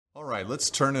All right, let's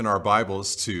turn in our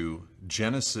Bibles to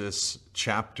Genesis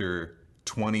chapter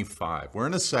 25. We're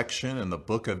in a section in the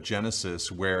book of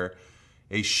Genesis where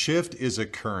a shift is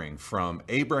occurring from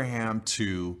Abraham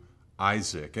to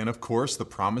Isaac. And of course, the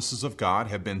promises of God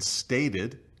have been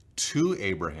stated to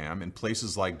Abraham in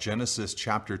places like Genesis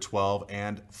chapter 12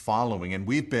 and following. And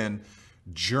we've been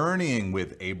journeying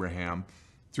with Abraham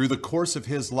through the course of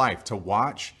his life to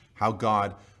watch how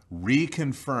God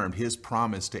reconfirmed his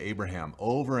promise to Abraham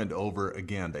over and over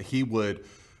again that he would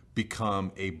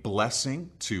become a blessing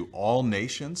to all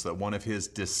nations, that one of his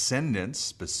descendants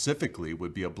specifically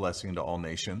would be a blessing to all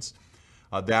nations,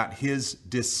 that his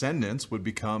descendants would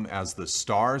become as the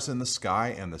stars in the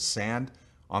sky and the sand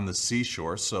on the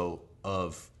seashore, so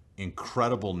of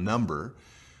incredible number,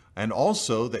 and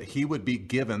also that he would be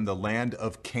given the land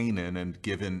of Canaan and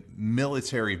given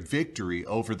military victory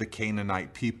over the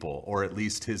Canaanite people, or at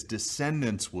least his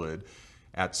descendants would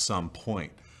at some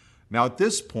point. Now, at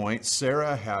this point,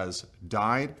 Sarah has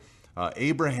died.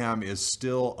 Abraham is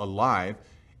still alive.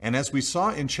 And as we saw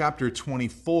in chapter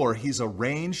 24, he's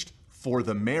arranged for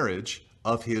the marriage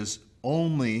of his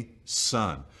only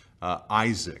son,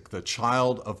 Isaac, the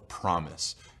child of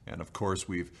promise. And of course,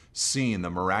 we've seen the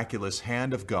miraculous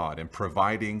hand of God in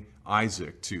providing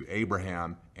Isaac to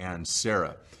Abraham and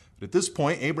Sarah. But at this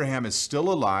point, Abraham is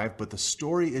still alive, but the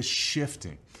story is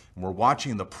shifting. And we're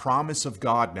watching the promise of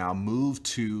God now move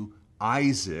to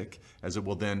Isaac, as it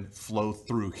will then flow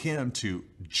through him to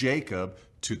Jacob,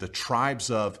 to the tribes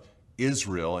of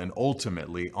Israel, and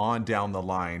ultimately on down the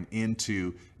line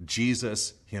into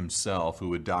Jesus himself, who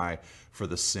would die for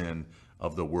the sin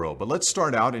of the world. But let's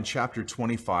start out in chapter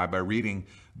 25 by reading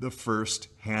the first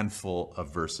handful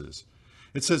of verses.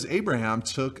 It says, Abraham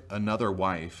took another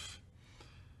wife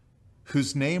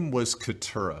whose name was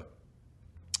Keturah.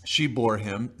 She bore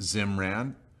him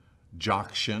Zimran,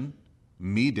 Jokshan,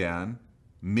 Medan,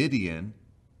 Midian,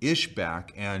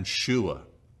 Ishbak, and Shua.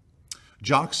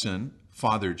 Jokshan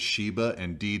fathered Sheba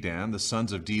and Dedan. The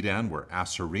sons of Dedan were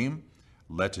Asarim,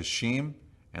 Letashim,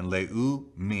 and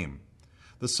Leummim.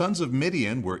 The sons of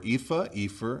Midian were Ephah,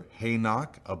 Epher,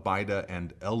 Hanok, Abida,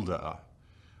 and Eldaah.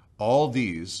 All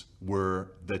these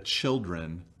were the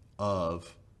children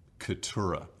of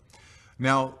Keturah.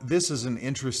 Now, this is an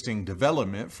interesting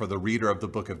development for the reader of the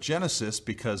book of Genesis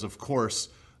because, of course,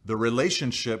 the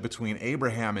relationship between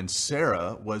Abraham and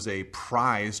Sarah was a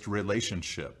prized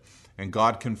relationship. And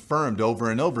God confirmed over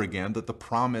and over again that the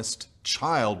promised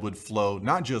child would flow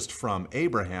not just from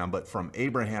Abraham, but from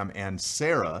Abraham and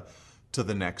Sarah to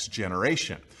the next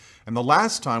generation. And the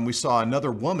last time we saw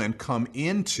another woman come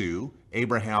into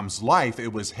Abraham's life,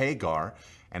 it was Hagar.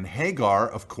 And Hagar,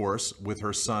 of course, with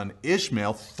her son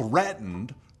Ishmael,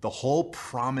 threatened the whole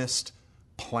promised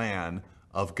plan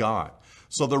of God.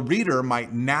 So the reader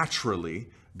might naturally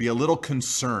be a little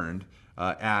concerned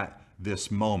at this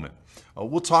moment.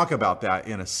 We'll talk about that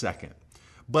in a second.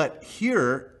 But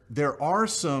here, there are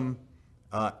some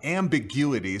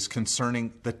ambiguities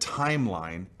concerning the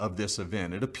timeline of this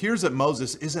event. It appears that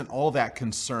Moses isn't all that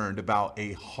concerned about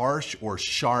a harsh or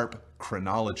sharp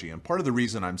chronology. And part of the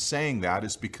reason I'm saying that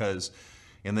is because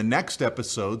in the next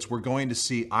episodes, we're going to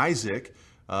see Isaac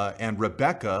and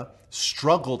Rebekah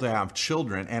struggle to have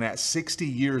children. And at 60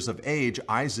 years of age,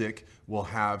 Isaac will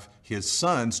have his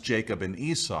sons, Jacob and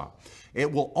Esau.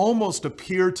 It will almost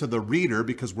appear to the reader,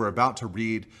 because we're about to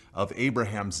read of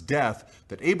Abraham's death,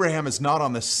 that Abraham is not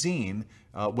on the scene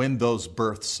when those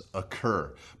births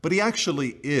occur. But he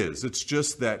actually is. It's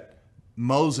just that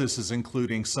Moses is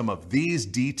including some of these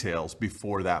details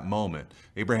before that moment.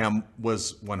 Abraham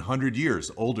was 100 years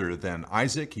older than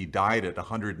Isaac. He died at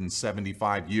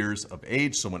 175 years of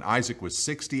age. So when Isaac was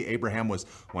 60, Abraham was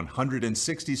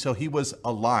 160. So he was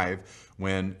alive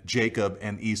when Jacob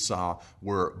and Esau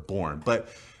were born. But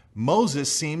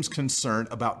Moses seems concerned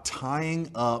about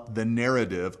tying up the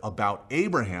narrative about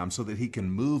Abraham so that he can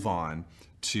move on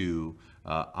to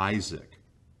Isaac.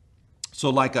 So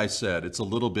like I said, it's a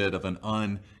little bit of an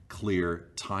unclear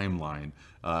timeline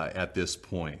at this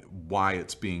point, why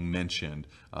it's being mentioned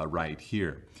right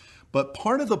here. But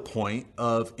part of the point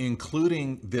of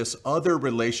including this other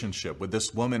relationship with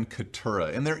this woman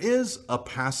Keturah, and there is a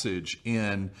passage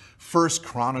in First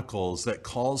Chronicles that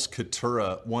calls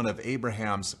Keturah one of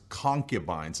Abraham's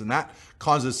concubines, and that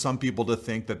causes some people to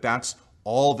think that that's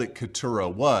all that Keturah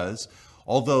was,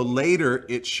 although later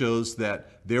it shows that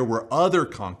there were other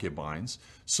concubines.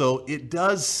 So it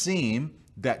does seem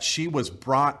that she was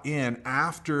brought in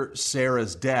after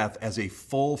Sarah's death as a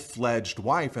full-fledged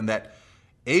wife, and that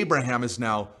Abraham is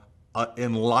now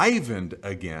enlivened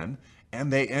again,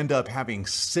 and they end up having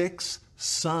 6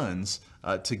 sons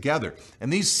together.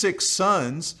 And these 6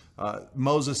 sons,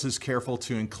 Moses is careful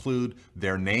to include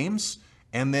their names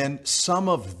and then some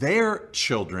of their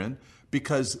children,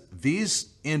 because these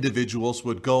individuals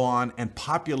would go on and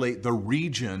populate the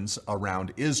regions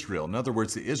around Israel. In other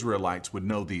words, the Israelites would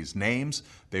know these names,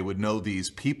 they would know these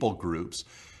people groups,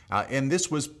 and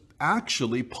this was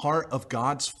actually part of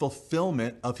God's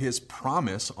fulfillment of his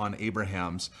promise on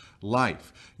Abraham's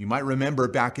life. You might remember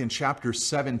back in chapter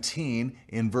 17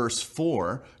 in verse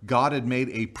 4, God had made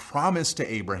a promise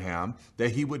to Abraham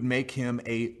that he would make him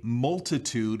a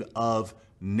multitude of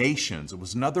nations. It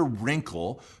was another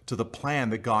wrinkle to the plan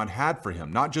that God had for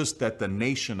him. Not just that the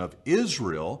nation of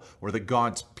Israel, or that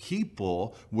God's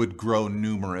people would grow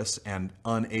numerous and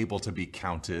unable to be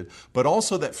counted, but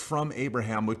also that from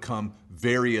Abraham would come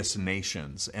various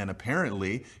nations. And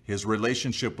apparently his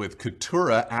relationship with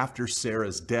Keturah after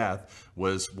Sarah's death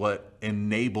was what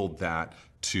enabled that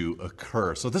to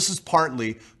occur. So this is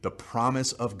partly the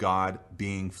promise of God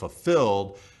being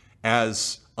fulfilled,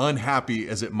 as unhappy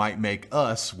as it might make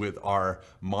us with our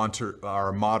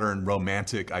modern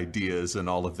romantic ideas and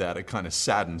all of that. It kind of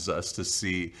saddens us to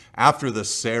see, after the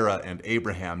Sarah and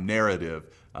Abraham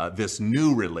narrative, this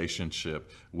new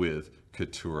relationship with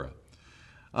Keturah.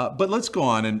 But let's go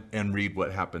on and read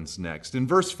what happens next. In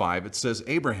verse 5, it says,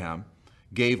 Abraham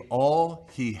gave all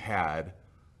he had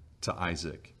to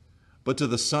Isaac, but to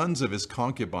the sons of his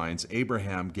concubines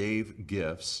Abraham gave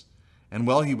gifts. And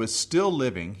while he was still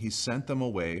living, he sent them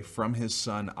away from his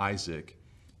son Isaac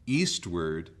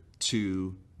eastward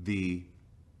to the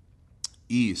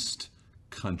east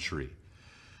country.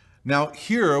 Now,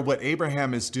 here, what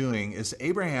Abraham is doing is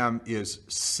Abraham is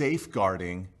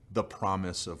safeguarding the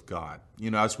promise of God.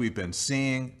 You know, as we've been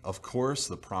seeing, of course,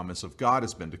 the promise of God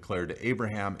has been declared to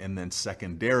Abraham, and then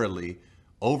secondarily,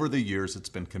 over the years, it's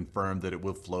been confirmed that it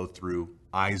will flow through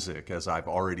Isaac, as I've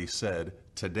already said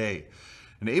today.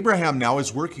 And Abraham now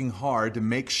is working hard to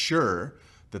make sure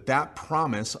that that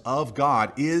promise of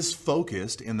God is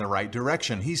focused in the right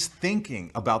direction. He's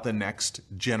thinking about the next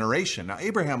generation. Now,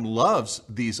 Abraham loves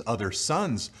these other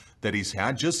sons that he's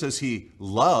had, just as he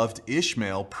loved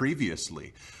Ishmael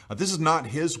previously. This is not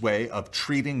his way of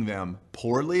treating them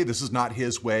poorly. This is not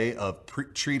his way of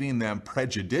treating them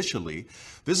prejudicially.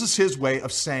 This is his way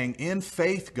of saying, in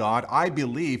faith, God, I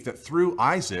believe that through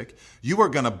Isaac, you are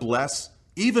going to bless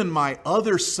even my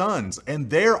other sons and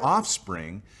their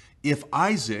offspring if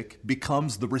Isaac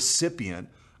becomes the recipient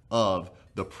of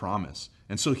the promise.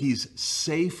 And so he's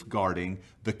safeguarding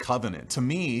the covenant. To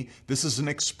me, this is an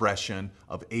expression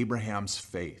of Abraham's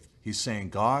faith. He's saying,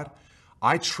 God,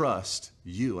 I trust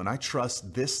you, and I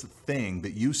trust this thing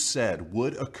that you said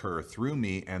would occur through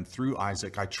me and through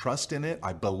Isaac. I trust in it.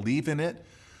 I believe in it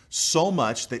so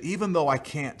much that even though I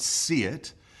can't see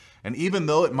it, and even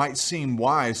though it might seem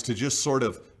wise to just sort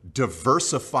of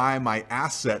diversify my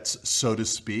assets, so to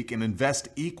speak, and invest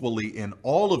equally in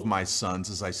all of my sons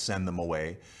as I send them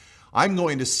away, I'm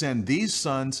going to send these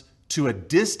sons to a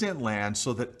distant land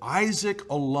so that Isaac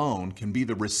alone can be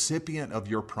the recipient of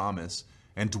your promise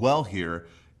and dwell here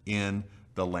in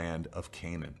the land of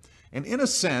Canaan. And in a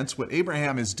sense, what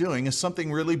Abraham is doing is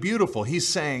something really beautiful. He's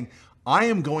saying, I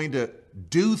am going to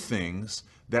do things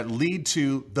that lead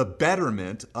to the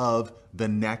betterment of the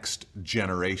next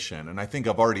generation. And I think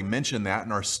I've already mentioned that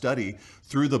in our study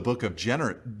through the book of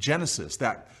Genesis,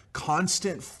 that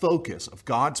constant focus of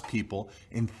God's people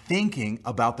in thinking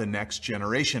about the next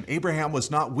generation. Abraham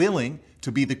was not willing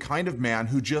to be the kind of man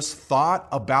who just thought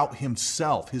about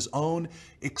himself, his own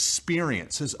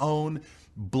experience, his own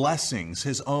blessings,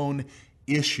 his own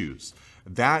issues.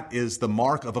 That is the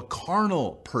mark of a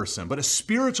carnal person. But a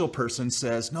spiritual person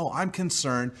says, no, I'm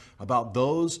concerned about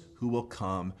those who will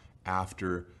come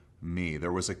after me.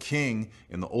 There was a king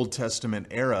in the Old Testament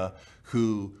era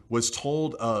who was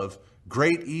told of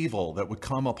great evil that would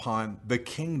come upon the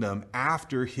kingdom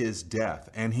after his death.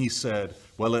 And he said,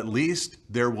 well, at least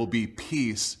there will be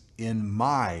peace in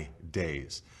my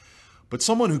days. But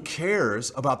someone who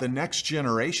cares about the next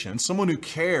generation, someone who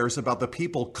cares about the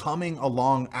people coming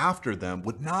along after them,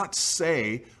 would not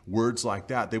say words like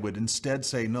that. They would instead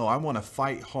say, no, I want to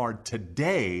fight hard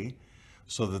today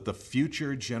so that the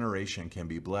future generation can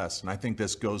be blessed. And I think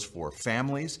this goes for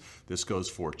families, this goes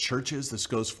for churches, this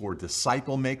goes for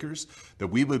disciple makers, that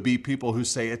we would be people who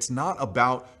say it's not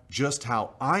about just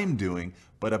how I'm doing,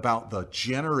 but about the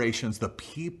generations, the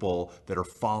people that are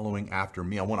following after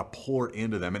me. I want to pour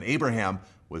into them. And Abraham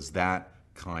was that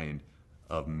kind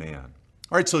of man.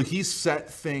 All right, so he set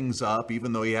things up,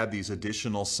 even though he had these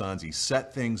additional sons, he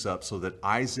set things up so that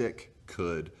Isaac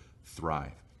could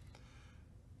thrive.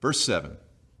 Verse 7,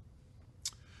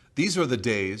 these are the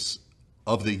days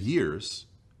of the years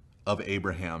of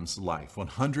Abraham's life,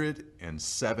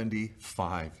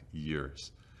 175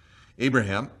 years.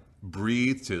 Abraham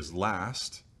breathed his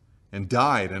last and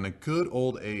died in a good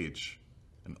old age,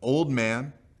 an old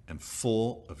man and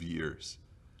full of years,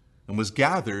 and was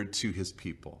gathered to his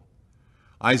people.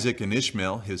 Isaac and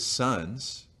Ishmael, his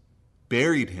sons,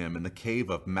 buried him in the cave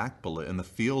of Machpelah in the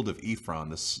field of Ephron,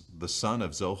 the son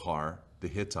of Zohar the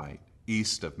Hittite,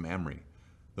 east of Mamre,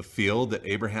 the field that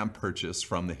Abraham purchased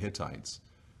from the Hittites.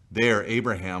 There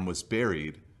Abraham was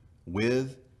buried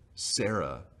with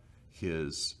Sarah,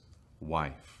 his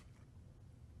wife.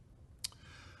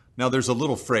 Now there's a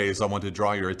little phrase I want to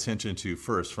draw your attention to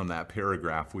first from that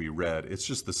paragraph we read. It's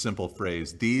just the simple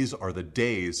phrase, these are the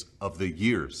days of the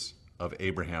years of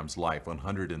Abraham's life,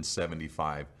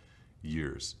 175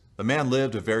 years. The man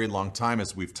lived a very long time,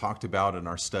 as we've talked about in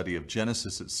our study of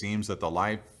Genesis. It seems that the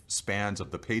lifespans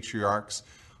of the patriarchs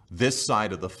this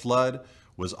side of the flood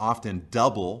was often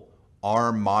double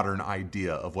our modern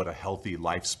idea of what a healthy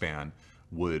lifespan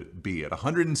would be. At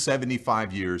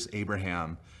 175 years,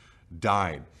 Abraham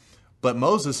died. But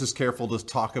Moses is careful to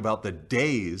talk about the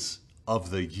days of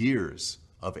the years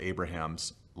of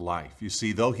Abraham's life. You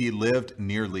see, though he lived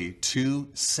nearly 2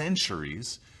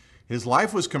 centuries, his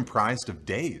life was comprised of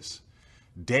days.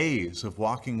 Days of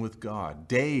walking with God,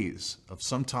 days of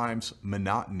sometimes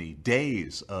monotony,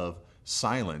 days of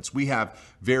silence. We have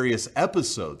various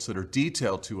episodes that are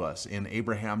detailed to us in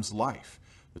Abraham's life.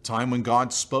 The time when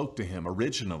God spoke to him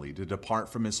originally to depart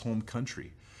from his home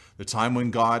country. The time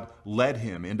when God led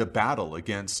him into battle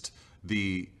against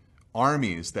the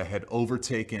armies that had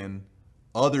overtaken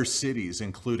other cities,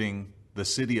 including the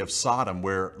city of Sodom,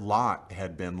 where Lot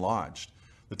had been lodged.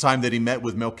 The time that he met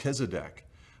with Melchizedek.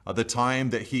 The time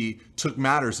that he took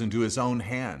matters into his own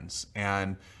hands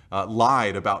and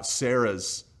lied about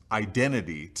Sarah's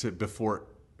identity before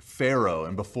Pharaoh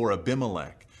and before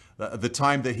Abimelech. The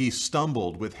time that he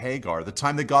stumbled with Hagar. The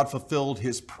time that God fulfilled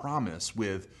his promise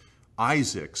with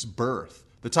Isaac's birth.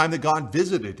 The time that God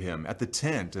visited him at the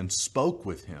tent and spoke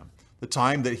with him. The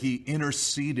time that he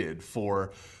interceded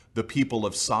for the people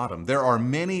of Sodom. There are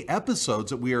many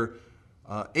episodes that we are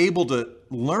able to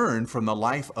learn from the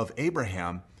life of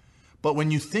Abraham. But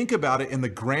when you think about it in the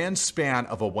grand span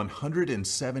of a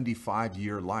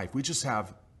 175-year life, we just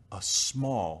have a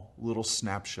small little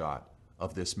snapshot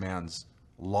of this man's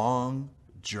long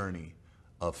journey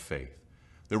of faith.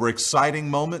 There were exciting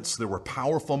moments, there were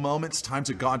powerful moments, times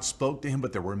that God spoke to him,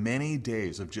 but there were many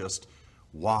days of just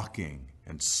walking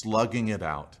and slugging it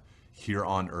out here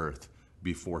on earth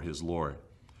before his Lord.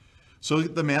 So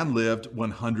the man lived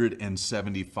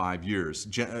 175 years.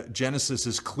 Genesis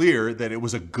is clear that it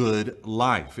was a good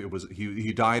life.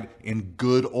 He died in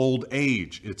good old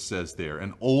age, it says there,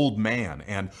 an old man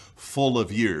and full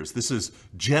of years. This is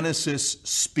Genesis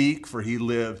speak, for he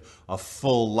lived a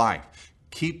full life.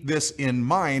 Keep this in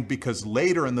mind, because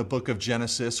later in the book of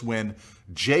Genesis, when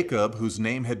Jacob, whose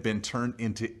name had been turned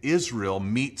into Israel,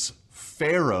 meets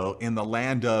Pharaoh in the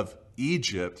land of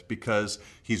Egypt, because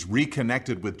he's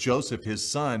reconnected with Joseph, his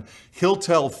son, he'll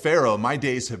tell Pharaoh, my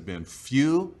days have been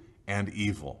few and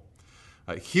evil.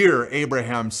 Here,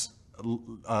 Abraham's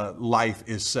life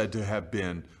is said to have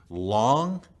been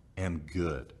long and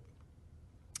good.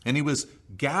 And he was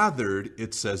gathered,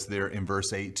 it says there in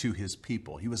verse 8, to his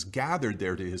people. He was gathered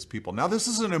there to his people. Now, this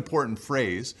is an important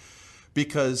phrase,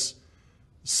 because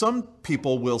some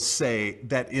people will say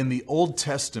that in the Old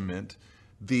Testament,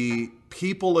 the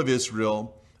people of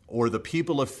Israel or the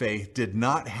people of faith did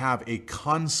not have a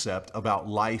concept about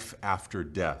life after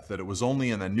death, that it was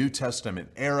only in the New Testament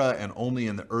era and only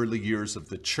in the early years of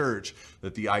the church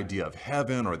that the idea of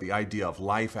heaven or the idea of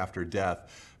life after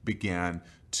death began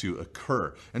to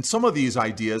occur. And some of these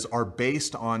ideas are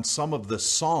based on some of the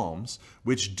Psalms,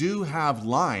 which do have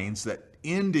lines that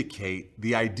indicate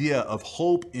the idea of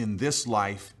hope in this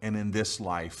life and in this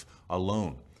life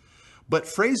alone. But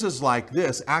phrases like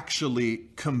this actually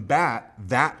combat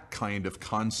that kind of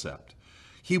concept.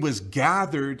 He was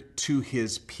gathered to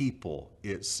his people,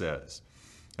 it says.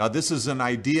 Now, this is an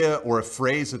idea or a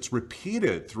phrase that's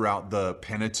repeated throughout the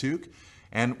Pentateuch.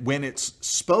 And when it's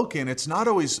spoken, it's not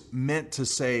always meant to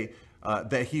say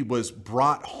that he was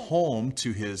brought home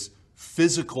to his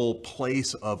physical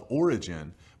place of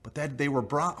origin, but that they were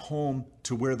brought home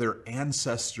to where their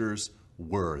ancestors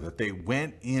were, that they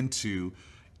went into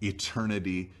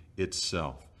eternity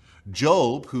itself.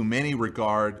 Job, who many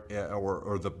regard,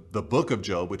 or the book of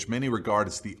Job, which many regard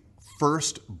as the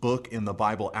first book in the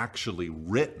Bible actually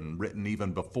written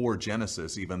even before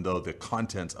Genesis, even though the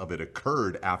contents of it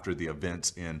occurred after the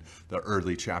events in the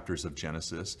early chapters of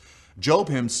Genesis. Job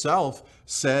himself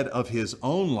said of his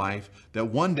own life that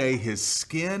one day his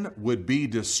skin would be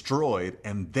destroyed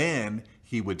and then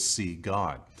he would see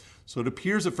God. So it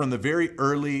appears that from the very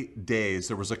early days,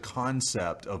 there was a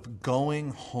concept of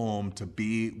going home to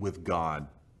be with God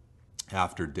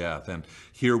after death. And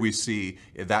here we see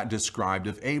that described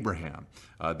of Abraham,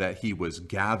 that he was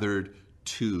gathered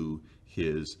to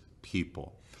his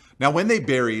people. Now, when they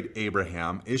buried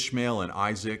Abraham, Ishmael and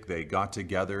Isaac, they got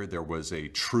together. There was a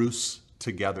truce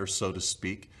together, so to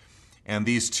speak. And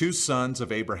these two sons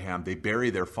of Abraham, they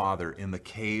bury their father in the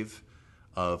cave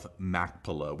of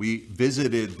Machpelah. We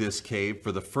visited this cave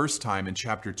for the first time in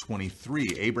chapter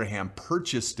 23. Abraham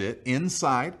purchased it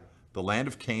inside the land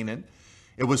of Canaan.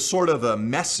 It was sort of a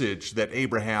message that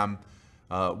Abraham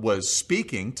was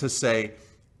speaking to say,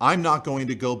 I'm not going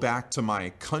to go back to my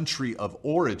country of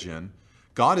origin.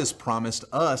 God has promised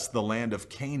us the land of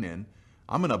Canaan.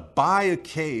 I'm going to buy a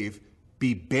cave,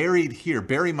 be buried here,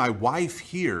 bury my wife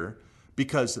here,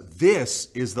 because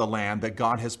this is the land that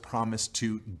God has promised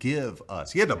to give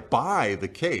us. He had to buy the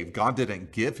cave. God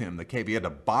didn't give him the cave. He had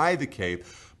to buy the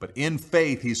cave. But in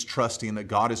faith, he's trusting that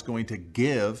God is going to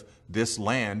give this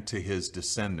land to his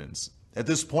descendants. At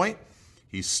this point,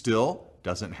 he still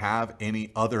doesn't have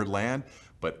any other land,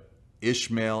 but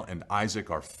Ishmael and Isaac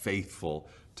are faithful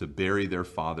to bury their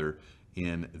father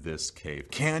in this cave.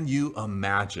 Can you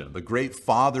imagine the great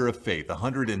father of faith,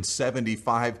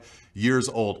 175 years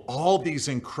old, all these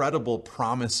incredible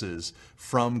promises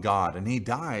from God, and he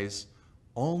dies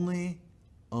only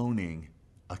owning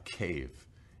a cave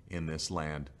in this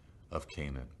land of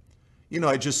Canaan? You know,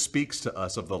 it just speaks to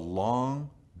us of the long,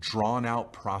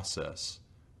 drawn-out process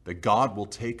that God will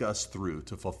take us through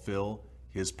to fulfill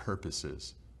his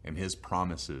purposes and his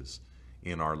promises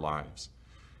in our lives.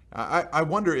 I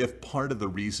wonder if part of the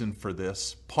reason for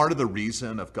this, part of the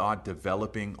reason of God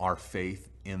developing our faith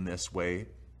in this way,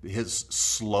 his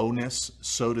slowness,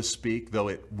 so to speak, though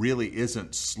it really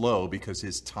isn't slow because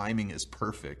his timing is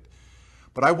perfect.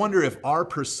 But I wonder if our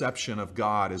perception of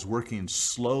God as working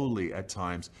slowly at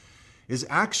times is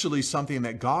actually something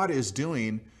that God is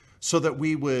doing so that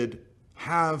we would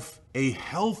have a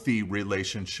healthy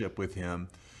relationship with him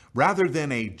rather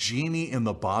than a genie in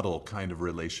the bottle kind of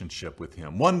relationship with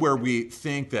him. One where we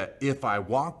think that if I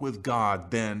walk with God,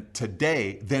 then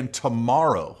today, then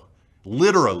tomorrow,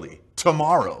 literally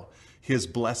tomorrow, his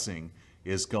blessing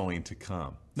is going to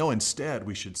come. No, instead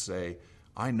we should say,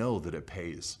 I know that it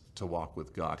pays to walk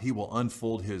with God. He will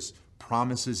unfold his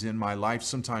promises in my life,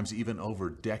 sometimes even over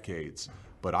decades,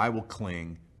 but I will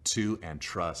cling to and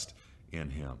trust in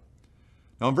him.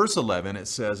 Now in verse 11, it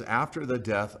says, after the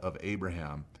death of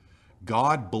Abraham,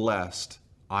 God blessed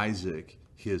Isaac,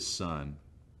 his son,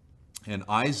 and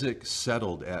Isaac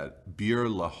settled at Beer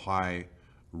Lahai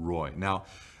Roi. Now,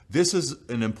 this is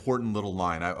an important little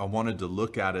line. I wanted to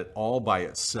look at it all by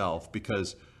itself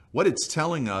because what it's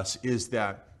telling us is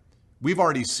that we've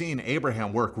already seen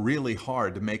Abraham work really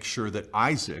hard to make sure that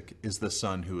Isaac is the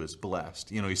son who is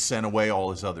blessed. You know, he sent away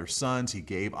all his other sons. He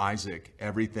gave Isaac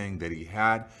everything that he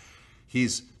had.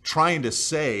 He's trying to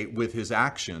say with his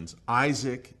actions,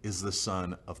 Isaac is the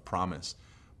son of promise.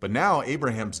 But now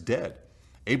Abraham's dead.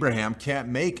 Abraham can't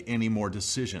make any more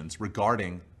decisions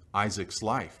regarding Isaac's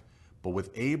life. But with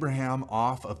Abraham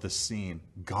off of the scene,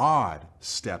 God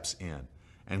steps in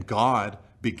and God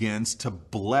begins to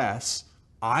bless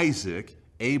Isaac,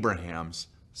 Abraham's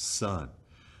son.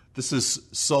 This is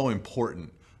so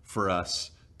important for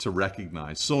us to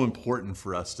recognize, so important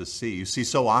for us to see. You see,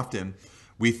 so often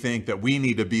we think that we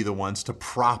need to be the ones to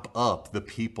prop up the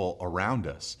people around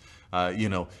us.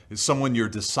 Someone you're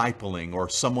discipling or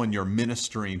someone you're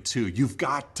ministering to, you've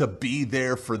got to be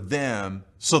there for them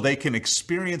so they can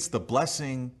experience the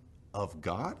blessing of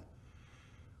God.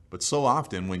 But so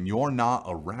often when you're not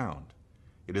around,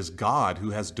 it is God who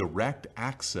has direct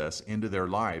access into their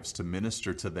lives to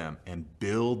minister to them and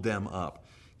build them up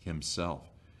himself.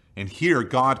 And here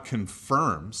God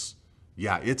confirms,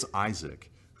 it's Isaac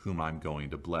whom I'm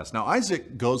going to bless. Now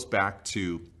Isaac goes back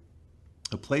to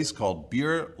a place called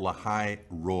Beer Lahai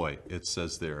Roi, it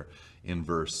says there in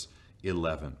verse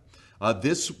 11.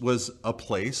 This was a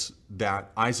place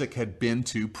that Isaac had been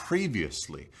to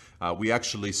previously. We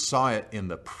actually saw it in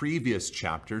the previous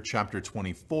chapter, chapter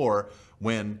 24,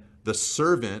 when the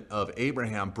servant of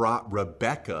Abraham brought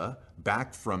Rebekah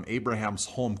back from Abraham's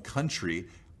home country.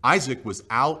 Isaac was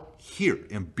out here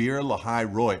in Beer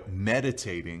Lahai Roi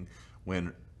meditating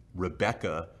when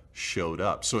Rebekah showed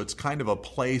up. So it's kind of a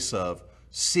place of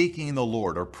seeking the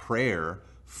Lord, or prayer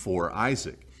for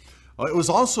Isaac. It was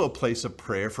also a place of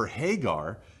prayer for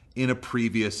Hagar in a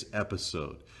previous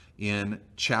episode in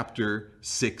chapter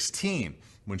 16,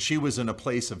 when she was in a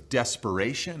place of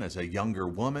desperation as a younger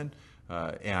woman,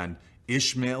 and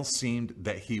Ishmael seemed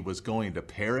that he was going to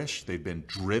perish. They'd been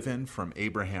driven from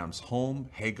Abraham's home.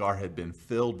 Hagar had been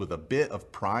filled with a bit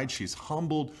of pride. She's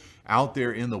humbled out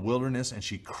there in the wilderness, and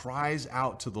she cries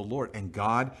out to the Lord, and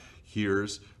God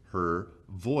hears her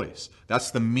voice.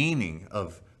 That's the meaning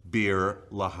of Bir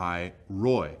Lahai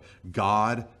Roi.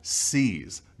 God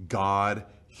sees, God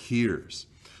hears.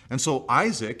 And so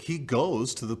Isaac, he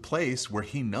goes to the place where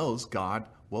he knows God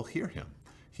will hear him.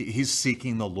 He's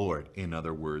seeking the Lord, in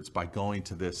other words, by going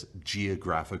to this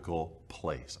geographical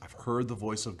place. I've heard the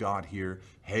voice of God here.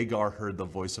 Hagar heard the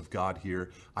voice of God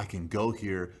here. I can go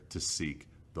here to seek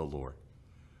the Lord.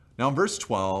 Now in verse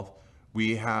 12,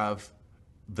 we have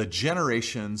the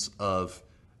generations of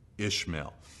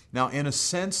Ishmael. Now, in a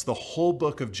sense, the whole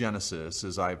book of Genesis,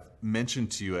 as I've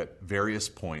mentioned to you at various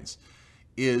points,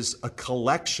 is a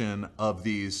collection of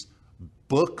these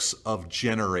books of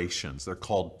generations. They're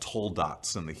called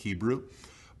Toldots in the Hebrew,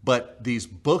 but these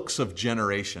books of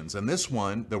generations. And this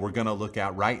one that we're going to look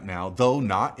at right now, though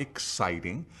not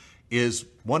exciting, is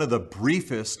one of the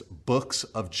briefest books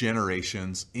of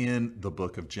generations in the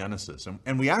book of Genesis.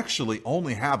 And we actually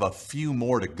only have a few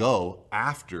more to go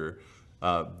after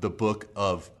the book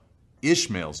of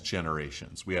Ishmael's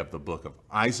generations. We have the book of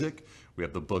Isaac, we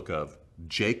have the book of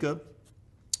Jacob.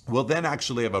 We'll then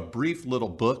actually have a brief little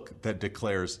book that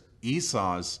declares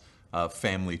Esau's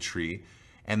family tree,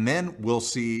 and then we'll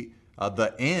see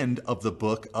the end of the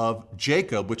book of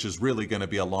Jacob, which is really going to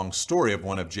be a long story of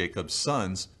one of Jacob's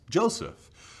sons, Joseph.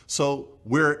 So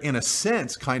we're, in a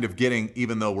sense, kind of getting,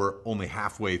 even though we're only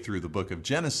halfway through the book of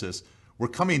Genesis, we're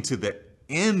coming to the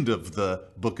end of the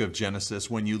book of Genesis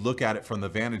when you look at it from the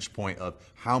vantage point of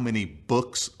how many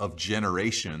books of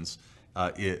generations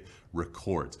it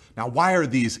records. Now, why are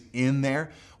these in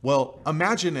there? Well,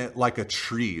 imagine it like a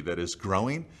tree that is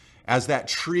growing. As that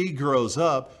tree grows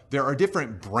up, there are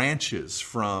different branches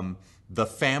from the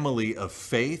family of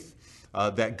faith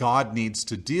that God needs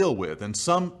to deal with. And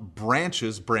some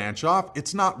branches branch off.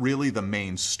 It's not really the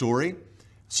main story.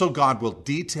 So God will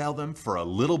detail them for a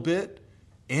little bit,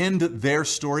 end their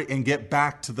story, and get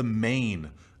back to the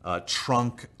main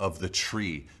trunk of the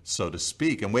tree, so to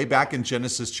speak. And way back in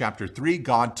Genesis chapter 3,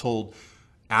 God told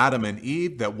Adam and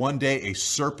Eve that one day a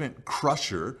serpent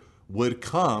crusher would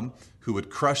come who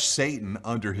would crush Satan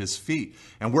under his feet.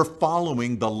 And we're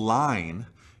following the line,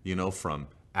 from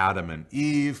Adam and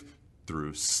Eve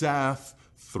through Seth,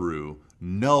 through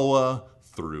Noah,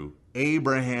 through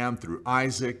Abraham, through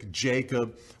Isaac,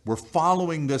 Jacob. We're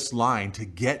following this line to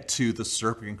get to the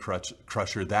serpent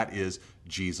crusher, that is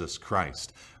Jesus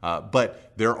Christ.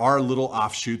 But there are little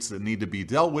offshoots that need to be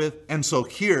dealt with. And so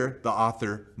here, the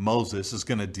author, Moses, is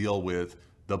going to deal with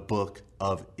the book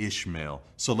of Ishmael.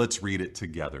 So let's read it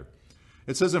together.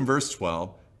 It says in verse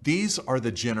 12, "These are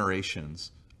the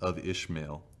generations of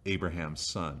Ishmael, Abraham's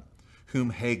son, whom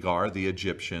Hagar the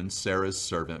Egyptian, Sarah's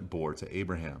servant, bore to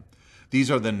Abraham. These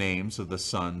are the names of the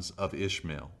sons of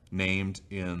Ishmael, named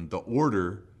in the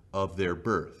order of their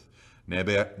birth.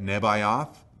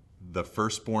 Nebaioth, the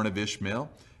firstborn of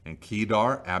Ishmael, and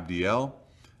Kedar, Adbeel,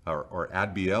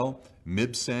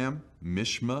 Mibsam,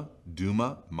 Mishma,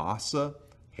 Duma, Massa,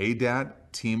 Hadad,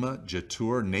 Tema,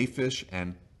 Jetur, Naphish,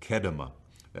 and Kedemah."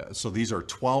 So these are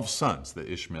 12 sons that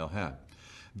Ishmael had.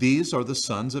 "These are the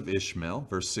sons of Ishmael,"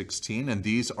 verse 16, "and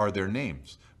these are their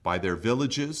names, by their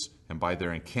villages and by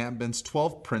their encampments,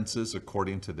 12 princes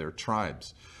according to their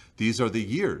tribes. These are the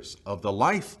years of the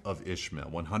life of Ishmael,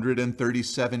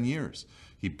 137 years.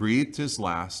 He breathed his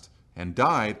last and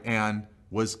died and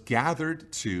was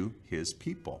gathered to his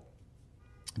people.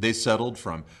 They settled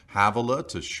from Havilah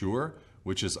to Shur,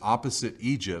 which is opposite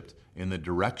Egypt in the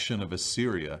direction of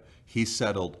Assyria. He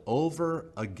settled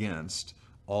over against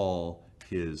all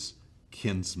his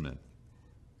kinsmen."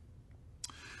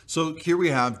 So here we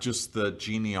have just the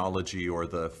genealogy or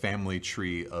the family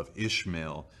tree of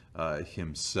Ishmael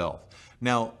himself.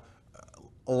 Now,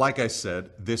 like I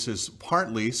said, this is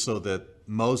partly so that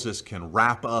Moses can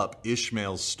wrap up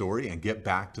Ishmael's story and get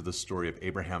back to the story of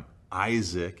Abraham,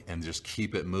 Isaac, and just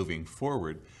keep it moving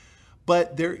forward.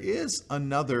 But there is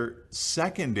another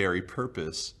secondary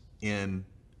purpose in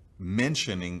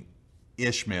mentioning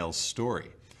Ishmael's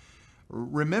story.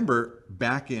 Remember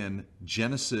back in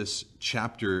Genesis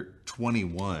chapter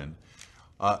 21,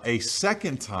 a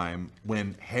second time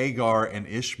when Hagar and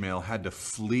Ishmael had to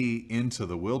flee into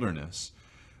the wilderness,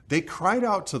 they cried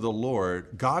out to the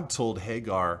Lord. God told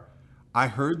Hagar, I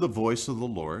heard the voice of the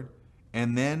Lord,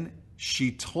 and then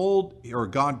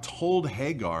God told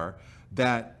Hagar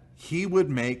that he would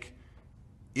make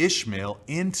Ishmael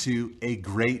into a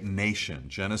great nation.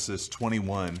 Genesis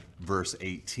 21, verse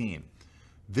 18.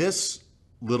 This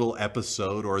little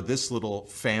episode, or this little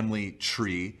family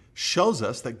tree, shows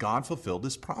us that God fulfilled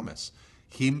his promise.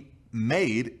 He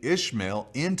made Ishmael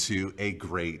into a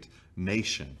great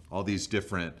nation. All these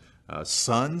different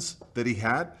sons that he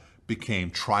had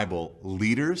became tribal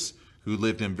leaders who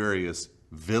lived in various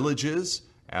villages,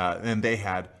 and they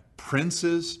had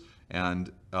princes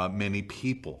and many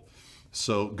people.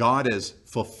 So God has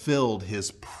fulfilled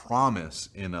his promise,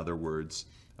 in other words,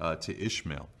 to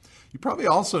Ishmael. You probably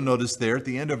also noticed there at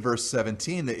the end of verse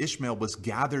 17 that Ishmael was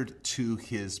gathered to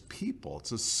his people.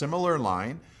 It's a similar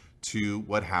line to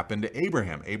what happened to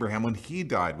Abraham. Abraham, when he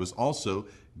died, was also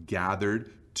gathered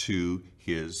to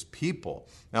his people.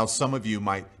 Now, some of you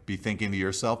might be thinking to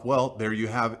yourself, well, there you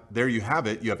have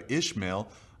it. You have Ishmael,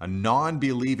 a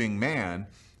non-believing man,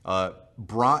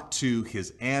 brought to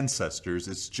his ancestors.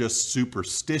 It's just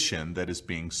superstition that is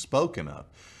being spoken of.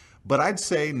 But I'd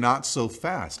say not so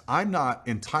fast. I'm not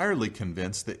entirely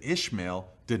convinced that Ishmael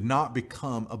did not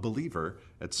become a believer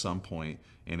at some point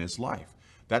in his life.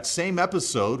 That same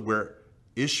episode where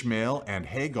Ishmael and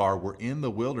Hagar were in the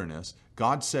wilderness,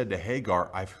 God said to Hagar,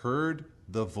 I've heard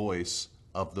the voice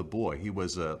of the boy. He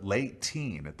was a late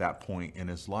teen at that point in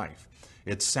his life.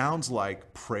 It sounds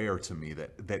like prayer to me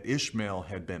that Ishmael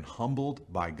had been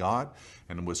humbled by God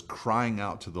and was crying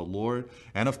out to the Lord.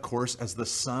 And of course, as the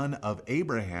son of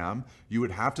Abraham, you would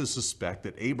have to suspect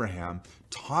that Abraham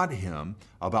taught him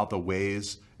about the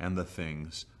ways and the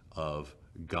things of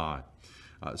God.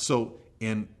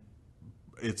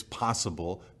 It's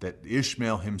possible that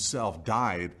Ishmael himself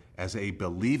died as a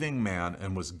believing man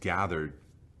and was gathered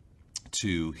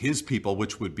to his people,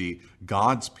 which would be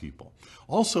God's people.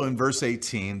 Also in verse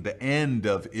 18, the end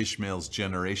of Ishmael's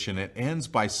generation, it ends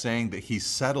by saying that he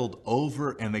settled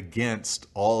over and against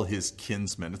all his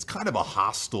kinsmen. It's kind of a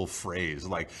hostile phrase,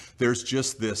 like there's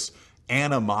just this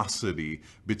animosity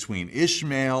between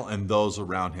Ishmael and those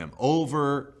around him,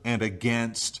 over and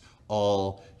against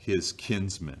all his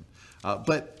kinsmen.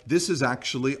 But this is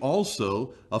actually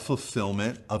also a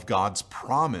fulfillment of God's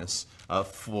promise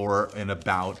for and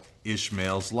about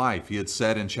Ishmael's life. He had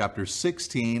said in chapter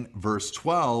 16, verse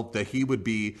 12, that he would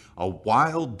be a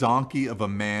wild donkey of a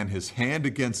man, his hand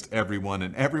against everyone,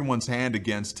 and everyone's hand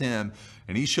against him,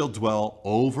 and he shall dwell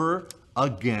over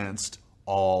against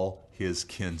all his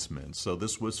kinsmen. So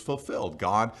this was fulfilled.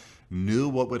 God knew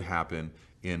what would happen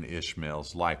in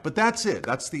Ishmael's life. But that's it.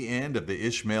 That's the end of the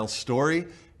Ishmael story.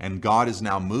 And God is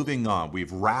now moving on.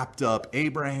 We've wrapped up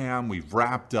Abraham, we've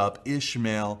wrapped up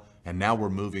Ishmael, and now we're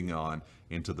moving on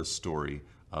into the story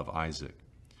of Isaac.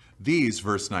 These,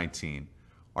 verse 19,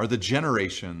 are the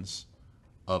generations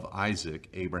of Isaac,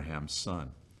 Abraham's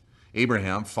son.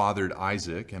 Abraham fathered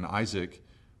Isaac, and Isaac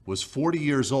was 40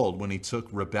 years old when he took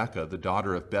Rebekah, the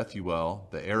daughter of Bethuel,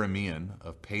 the Aramean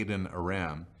of Padan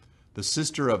Aram, the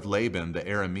sister of Laban, the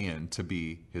Aramean, to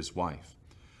be his wife.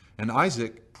 And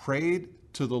Isaac prayed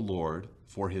to the Lord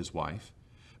for his wife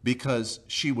because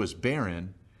she was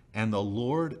barren, and the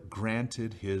Lord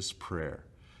granted his prayer.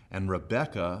 And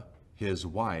Rebekah, his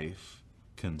wife,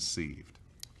 conceived.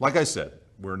 Like I said,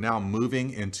 we're now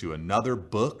moving into another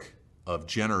book of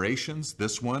generations.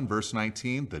 This one, verse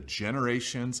 19, the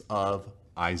generations of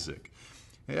Isaac.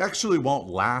 It actually won't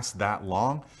last that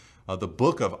long. The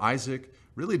book of Isaac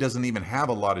really doesn't even have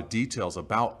a lot of details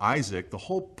about Isaac. The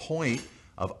whole point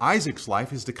of Isaac's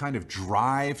life is to kind of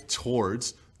drive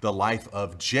towards the life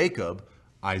of Jacob,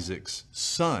 Isaac's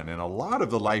son. And a lot of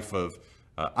the life of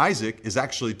Isaac is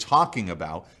actually talking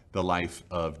about the life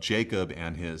of Jacob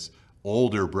and his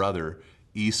older brother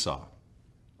Esau.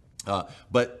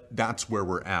 But that's where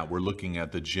we're at. We're looking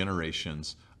at the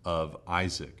generations of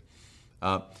Isaac.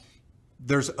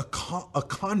 There's a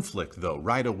conflict, though,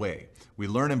 right away. We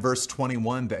learn in verse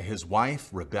 21 that his wife,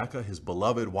 Rebekah, his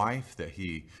beloved wife, that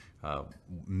he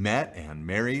met and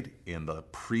married in the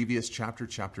previous chapter,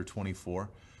 chapter 24,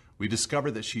 we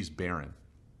discover that she's barren.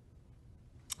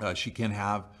 She can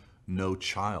have no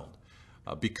child.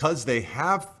 Because they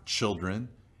have children,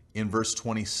 in verse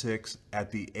 26,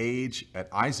 at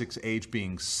Isaac's age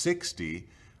being 60,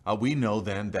 we know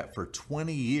then that for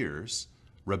 20 years,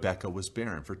 Rebekah was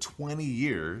barren. For 20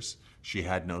 years, she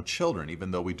had no children.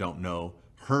 Even though we don't know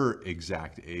her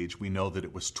exact age, we know that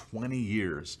it was 20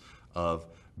 years of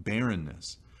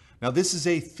barrenness. Now, this is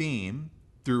a theme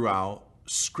throughout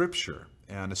Scripture,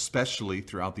 and especially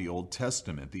throughout the Old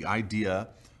Testament, the idea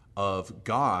of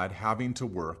God having to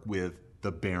work with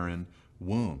the barren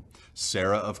womb.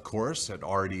 Sarah, of course, had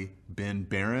already been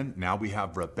barren. Now we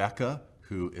have Rebekah,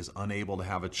 who is unable to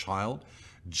have a child.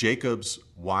 Jacob's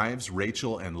wives,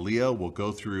 Rachel and Leah, will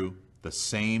go through the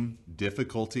same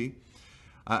difficulty.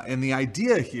 And the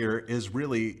idea here is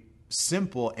really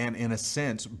simple and, in a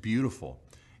sense, beautiful.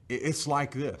 It's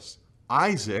like this.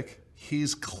 Isaac,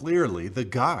 he's clearly the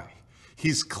guy.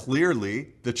 He's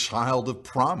clearly the child of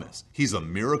promise. He's a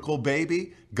miracle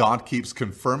baby. God keeps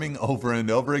confirming over and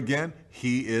over again,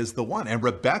 he is the one. And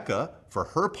Rebekah, for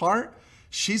her part,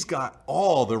 she's got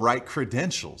all the right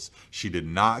credentials. She did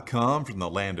not come from the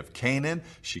land of Canaan.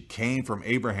 She came from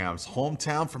Abraham's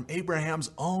hometown, from Abraham's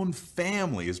own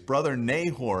family. His brother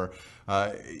Nahor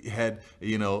had,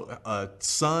 a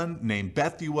son named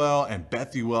Bethuel, and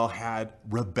Bethuel had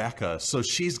Rebekah. So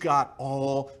she's got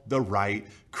all the right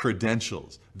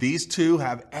credentials. These two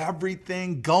have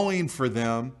everything going for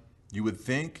them. You would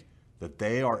think that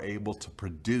they are able to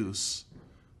produce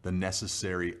the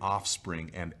necessary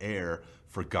offspring and heir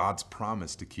for God's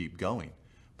promise to keep going.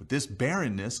 But this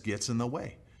barrenness gets in the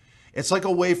way. It's like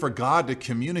a way for God to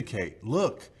communicate,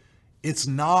 look, it's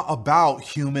not about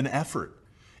human effort.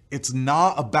 It's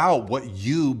not about what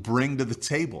you bring to the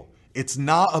table. It's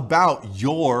not about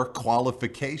your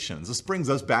qualifications. This brings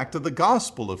us back to the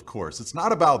gospel, of course. It's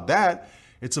not about that.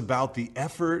 It's about the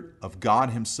effort of God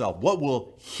himself. What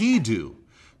will he do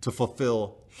to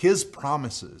fulfill his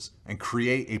promises and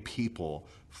create a people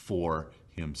for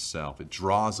himself? It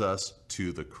draws us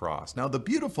to the cross. Now, the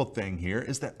beautiful thing here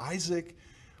is that Isaac,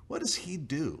 what does he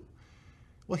do?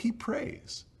 Well, he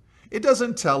prays. It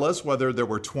doesn't tell us whether there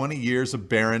were 20 years of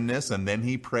barrenness and then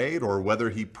he prayed, or whether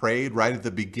he prayed right at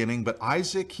the beginning. But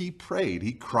Isaac, he prayed.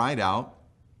 He cried out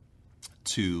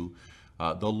to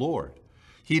the Lord.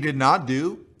 He did not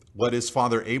do what his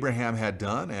father Abraham had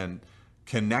done and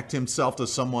connect himself to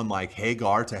someone like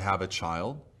Hagar to have a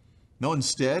child. No,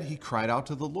 instead, he cried out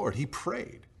to the Lord. He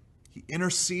prayed. He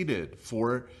interceded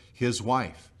for his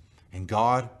wife, and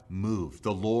God moved.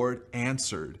 The Lord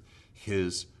answered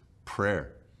his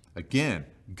prayer. Again,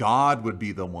 God would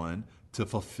be the one to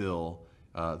fulfill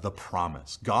the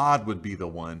promise. God would be the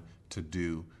one to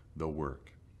do the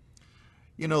work.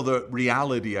 You know, the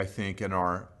reality, I think, in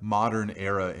our modern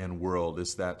era and world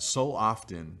is that so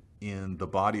often in the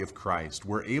body of Christ,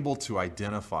 we're able to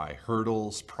identify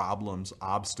hurdles, problems,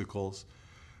 obstacles,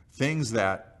 things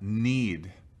that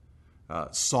need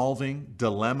solving,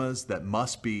 dilemmas that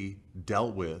must be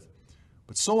dealt with.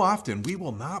 But so often we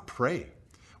will not pray.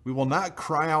 We will not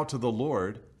cry out to the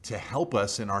Lord to help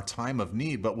us in our time of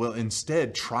need, but will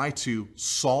instead try to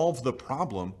solve the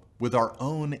problem with our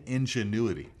own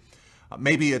ingenuity.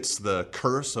 Maybe it's the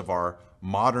curse of our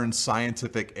modern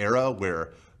scientific era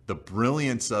where the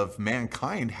brilliance of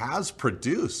mankind has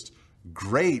produced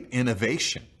great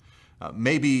innovation.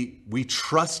 Maybe we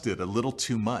trusted a little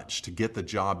too much to get the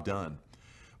job done.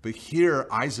 But here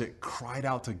Isaac cried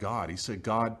out to God. He said,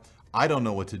 God, I don't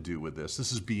know what to do with this.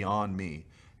 This is beyond me,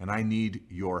 and I need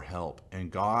your help.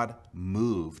 And God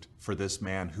moved for this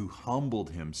man who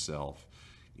humbled himself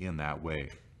in that way.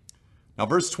 Now,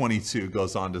 verse 22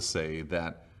 goes on to say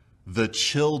that the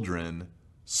children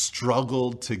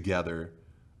struggled together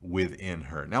within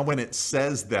her. Now, when it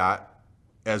says that,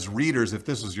 as readers, if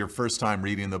this was your first time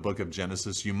reading the book of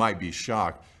Genesis, you might be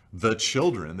shocked. The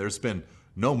children, there's been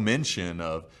no mention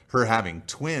of her having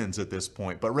twins at this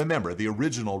point. But remember, the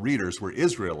original readers were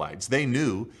Israelites. They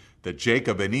knew that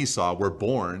Jacob and Esau were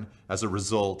born as a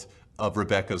result of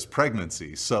Rebekah's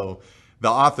pregnancy. So the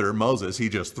author, Moses, he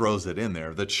just throws it in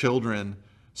there. The children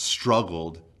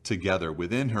struggled together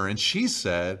within her. And she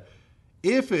said,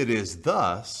 if it is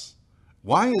thus,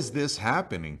 why is this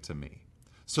happening to me?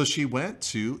 So she went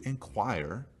to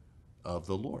inquire of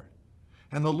the Lord.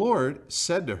 And the Lord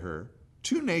said to her,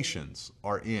 2 nations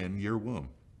are in your womb,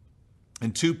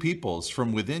 and 2 peoples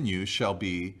from within you shall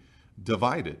be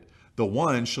divided. The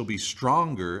one shall be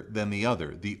stronger than the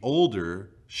other. The older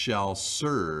shall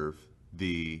serve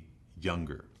the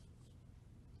younger.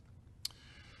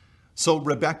 So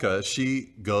Rebekah,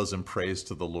 she goes and prays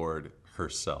to the Lord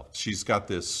herself. She's got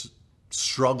this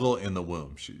struggle in the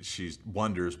womb. She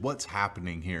wonders, what's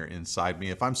happening here inside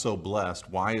me? If I'm so blessed,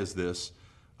 why is this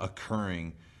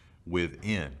occurring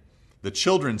within? The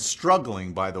children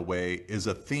struggling, by the way, is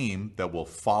a theme that will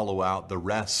follow out the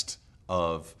rest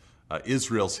of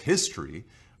Israel's history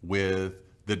with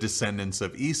the descendants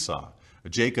of Esau.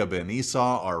 Jacob and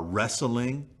Esau are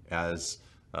wrestling as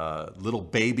little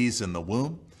babies in the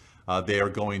womb. They are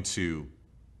going to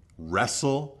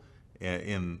wrestle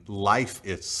in life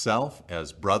itself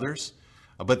as brothers.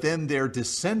 But then their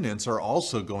descendants are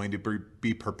also going to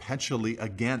be perpetually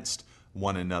against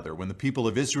one another. When the people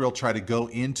of Israel try to go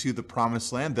into the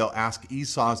promised land, they'll ask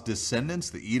Esau's descendants,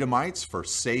 the Edomites, for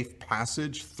safe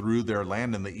passage through their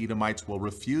land, and the Edomites will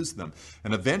refuse them.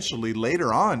 And eventually,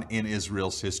 later on in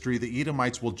Israel's history, the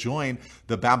Edomites will join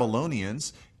the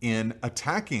Babylonians in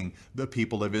attacking the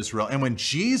people of Israel. And when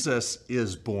Jesus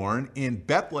is born in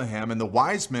Bethlehem and the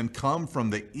wise men come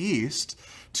from the east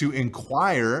to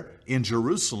inquire in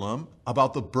Jerusalem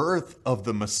about the birth of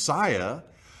the Messiah,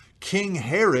 King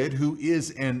Herod, who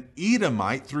is an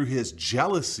Edomite, through his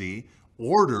jealousy,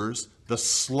 orders the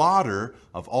slaughter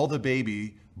of all the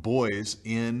baby boys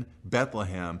in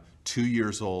Bethlehem, 2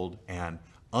 years old and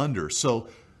under. So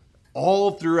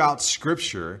all throughout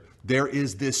Scripture, there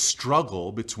is this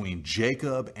struggle between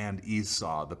Jacob and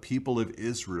Esau, the people of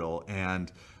Israel,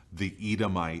 and the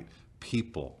Edomite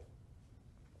people.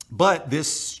 But this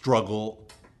struggle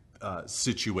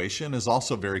situation is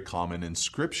also very common in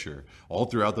Scripture, all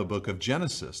throughout the book of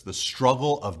Genesis. The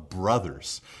struggle of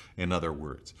brothers, in other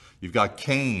words. You've got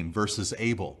Cain versus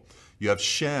Abel. You have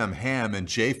Shem, Ham, and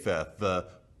Japheth, the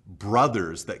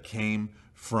brothers that came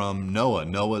from Noah,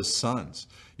 Noah's sons.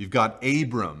 You've got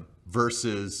Abram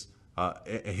versus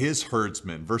his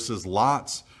herdsmen versus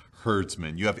Lot's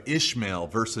herdsmen. You have Ishmael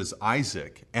versus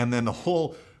Isaac. And then the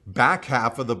whole back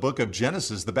half of the book of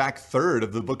Genesis, the back third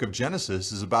of the book of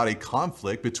Genesis, is about a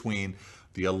conflict between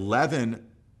the 11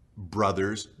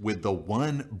 brothers with the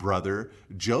one brother,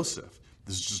 Joseph.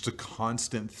 This is just a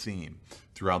constant theme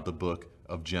throughout the book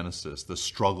of Genesis, the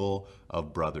struggle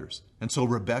of brothers. And so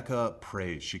Rebekah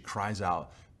prays, she cries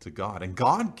out to God, and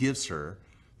God gives her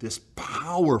this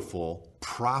powerful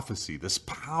prophecy, this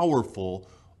powerful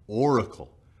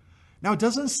oracle. Now, it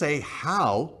doesn't say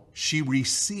how she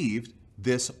received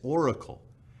this oracle.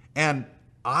 And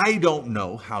I don't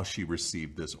know how she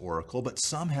received this oracle, but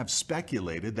some have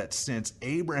speculated that since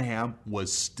Abraham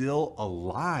was still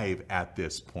alive at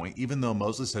this point, even though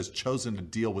Moses has chosen to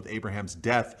deal with Abraham's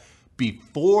death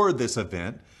before this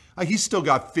event, he's still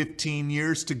got 15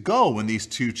 years to go when these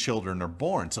two children are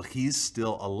born. So he's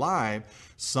still alive.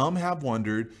 Some have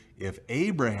wondered if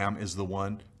Abraham is the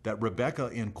one that Rebekah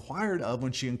inquired of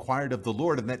when she inquired of the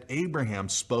Lord, and that Abraham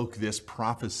spoke this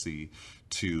prophecy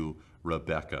to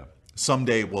Rebekah.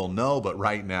 Someday we'll know, but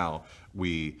right now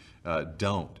we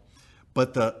don't.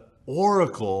 But the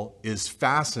oracle is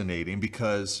fascinating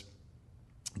because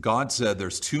God said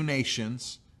there's two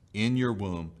nations in your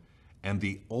womb, and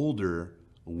the older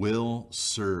will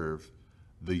serve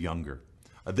the younger.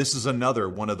 This is another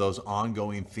one of those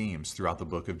ongoing themes throughout the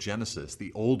book of Genesis,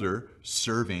 the older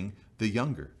serving the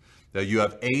younger. Now you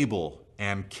have Abel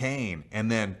and Cain, and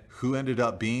then who ended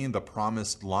up being the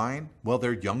promised line? Well,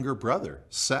 their younger brother,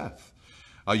 Seth.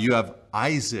 You have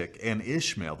Isaac and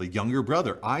Ishmael, the younger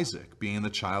brother, Isaac, being the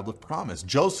child of promise.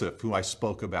 Joseph, who I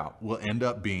spoke about, will end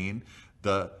up being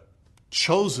the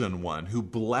chosen one who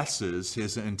blesses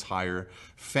his entire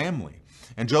family.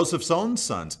 And Joseph's own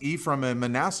sons, Ephraim and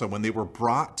Manasseh, when they were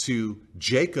brought to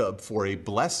Jacob for a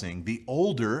blessing, the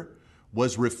older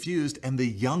was refused and the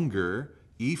younger,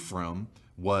 Ephraim,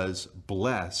 was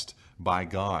blessed by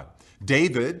God.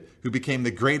 David, who became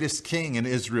the greatest king in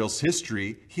Israel's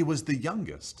history, he was the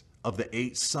youngest of the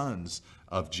 8 sons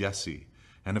of Jesse.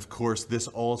 And of course, this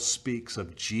all speaks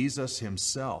of Jesus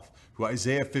himself, who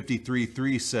Isaiah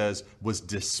 53:3 says was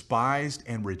despised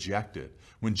and rejected.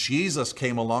 When Jesus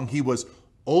came along, he was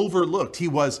overlooked. He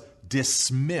was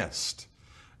dismissed.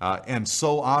 And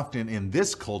so often in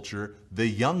this culture, the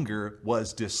younger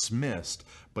was dismissed.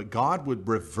 But God would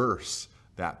reverse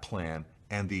that plan,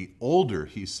 and the older,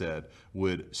 he said,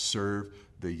 would serve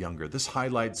the younger. This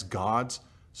highlights God's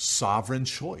sovereign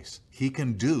choice. He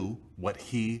can do what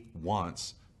he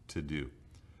wants to do.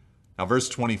 Now, verse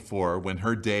 24, when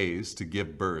her days to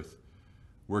give birth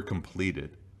were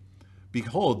completed,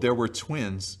 behold, there were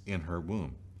twins in her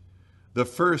womb. The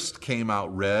first came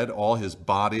out red, all his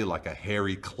body like a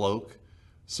hairy cloak.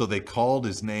 So they called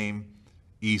his name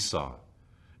Esau.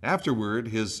 Afterward,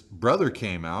 his brother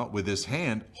came out with his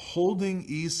hand holding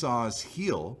Esau's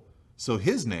heel. So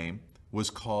his name was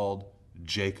called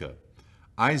Jacob.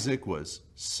 Isaac was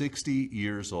 60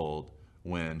 years old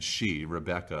when she,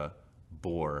 Rebekah,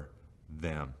 bore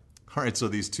them. All right, so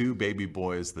these two baby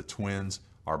boys, the twins,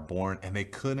 are born, and they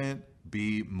couldn't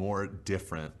be more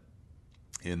different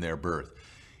in their birth.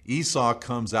 Esau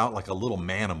comes out like a little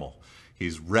manimal.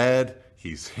 He's red,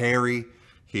 he's hairy,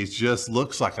 he just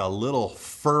looks like a little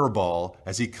fur ball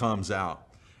as he comes out.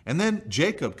 And then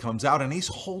Jacob comes out and he's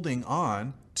holding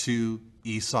on to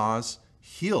Esau's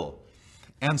heel.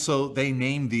 And so they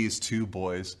named these two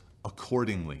boys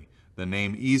accordingly. The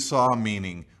name Esau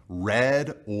meaning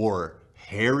red or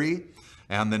hairy,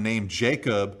 and the name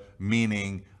Jacob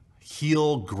meaning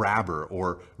heel grabber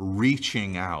or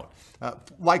reaching out.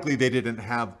 Likely they didn't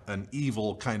have an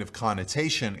evil kind of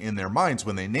connotation in their minds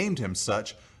when they named him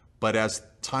such, but as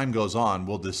time goes on,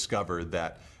 we'll discover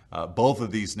that both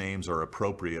of these names are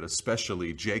appropriate,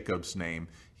 especially Jacob's name.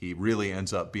 He really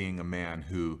ends up being a man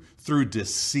who, through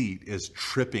deceit, is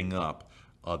tripping up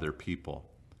other people.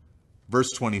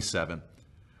 Verse 27,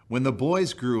 when the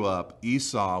boys grew up,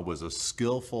 Esau was a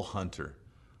skillful hunter,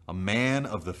 a man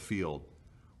of the field,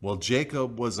 while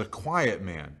Jacob was a quiet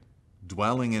man,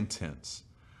 dwelling in tents.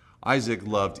 Isaac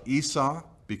loved Esau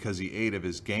because he ate of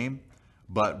his game,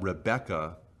 but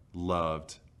Rebekah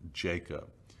loved Jacob.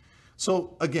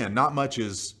 So again, not much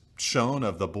is shown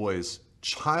of the boys'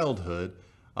 childhood,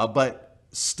 but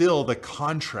still the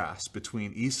contrast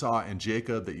between Esau and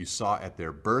Jacob that you saw at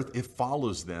their birth, it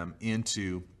follows them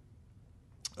into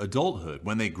adulthood.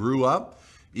 When they grew up,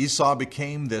 Esau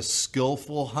became this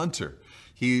skillful hunter.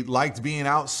 He liked being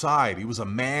outside. He was a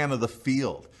man of the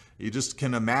field. You just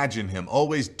can imagine him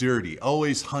always dirty,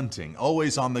 always hunting,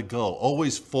 always on the go,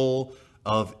 always full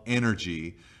of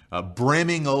energy,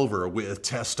 brimming over with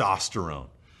testosterone.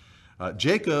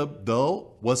 Jacob,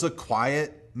 though, was a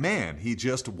quiet man. He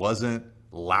just wasn't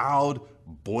loud,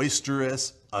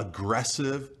 boisterous,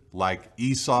 aggressive like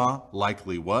Esau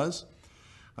likely was.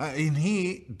 And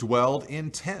he dwelled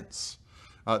in tents.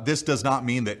 This does not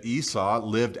mean that Esau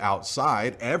lived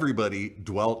outside. Everybody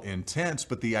dwelt in tents,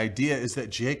 but the idea is that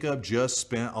Jacob just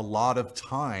spent a lot of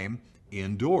time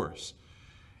indoors.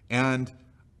 And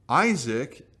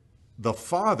Isaac, the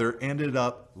father, ended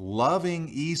up loving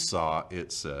Esau,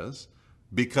 it says,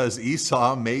 because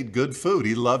Esau made good food.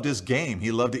 He loved his game.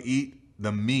 He loved to eat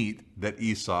the meat that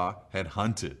Esau had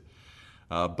hunted.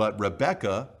 But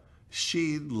Rebekah,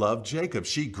 she loved Jacob.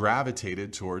 She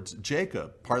gravitated towards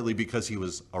Jacob, partly because he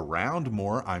was around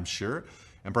more, I'm sure,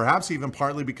 and perhaps even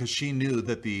partly because she knew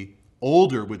that the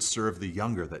older would serve the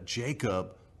younger, that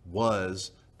Jacob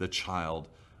was the child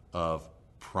of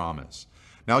promise.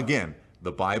 Now again,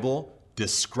 the Bible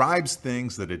describes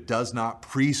things that it does not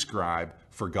prescribe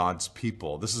for God's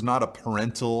people. This is not a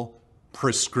parental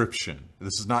prescription.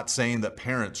 This is not saying that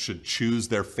parents should choose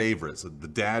their favorites. The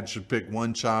dad should pick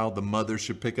one child, the mother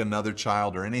should pick another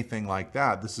child, or anything like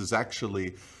that. This is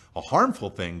actually a harmful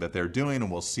thing that they're doing,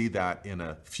 and we'll see that in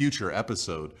a future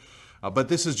episode. But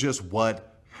this is just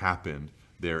what happened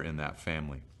there in that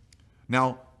family.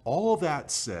 Now, all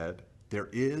that said, there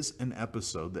is an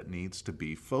episode that needs to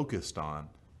be focused on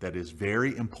that is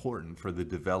very important for the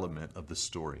development of the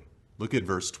story. Look at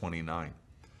verse 29.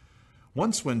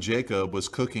 Once when Jacob was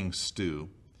cooking stew,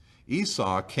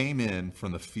 Esau came in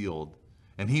from the field,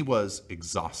 and he was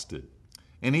exhausted.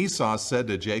 And Esau said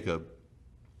to Jacob,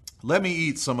 "Let me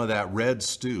eat some of that red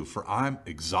stew, for I'm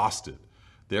exhausted."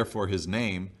 Therefore his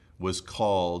name was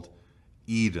called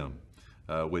Edom,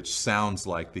 which sounds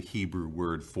like the Hebrew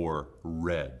word for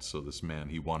red. So this man,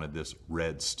 he wanted this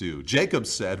red stew. Jacob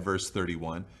said, verse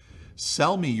 31,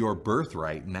 "Sell me your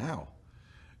birthright now."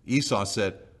 Esau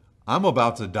said, "I'm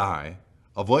about to die.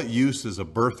 Of what use is a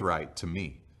birthright to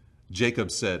me?" Jacob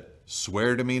said,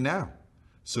 "Swear to me now."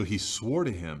 So he swore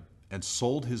to him and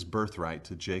sold his birthright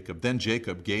to Jacob. Then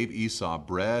Jacob gave Esau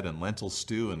bread and lentil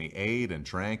stew, and he ate and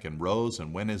drank and rose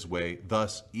and went his way.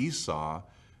 Thus Esau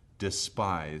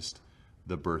despised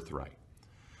the birthright.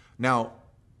 Now,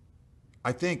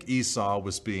 I think Esau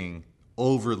was being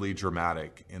overly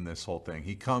dramatic in this whole thing.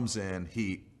 He comes in,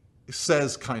 he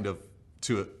says kind of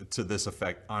to this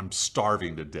effect, "I'm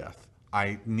starving to death.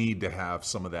 I need to have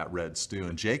some of that red stew."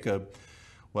 And Jacob,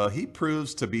 well, he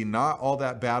proves to be not all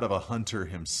that bad of a hunter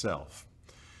himself.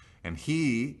 And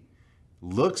he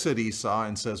looks at Esau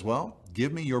and says, "Well,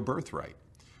 give me your birthright."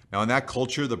 Now, in that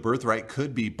culture, the birthright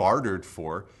could be bartered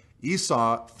for.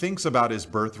 Esau thinks about his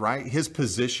birthright, his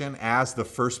position as the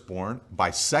firstborn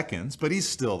by seconds, but he's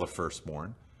still the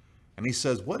firstborn. And he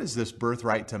says, "What is this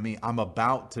birthright to me? I'm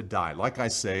about to die." Like I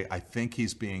say, I think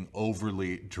he's being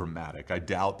overly dramatic. I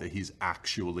doubt that he's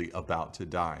actually about to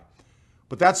die.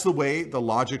 But that's the way the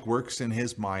logic works in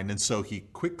his mind. And so he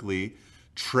quickly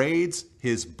trades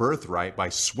his birthright by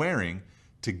swearing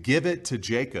to give it to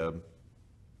Jacob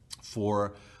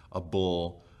for a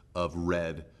bowl of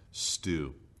red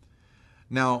stew.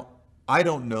 Now, I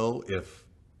don't know if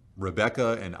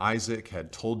Rebekah and Isaac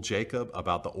had told Jacob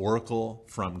about the oracle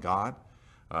from God,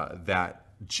 that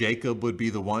Jacob would be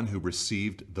the one who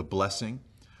received the blessing.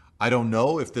 I don't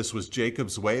know if this was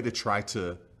Jacob's way to try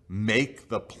to make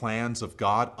the plans of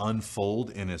God unfold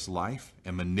in his life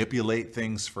and manipulate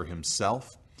things for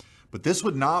himself. But this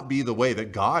would not be the way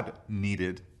that God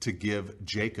needed to give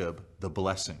Jacob the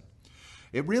blessing.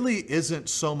 It really isn't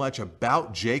so much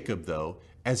about Jacob, though,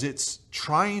 as it's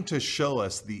trying to show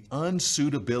us the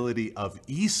unsuitability of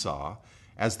Esau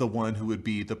as the one who would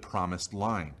be the promised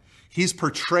line. He's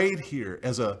portrayed here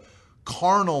as a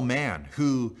carnal man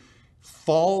who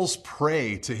falls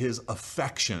prey to his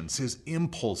affections, his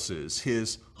impulses,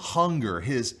 his hunger,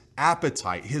 his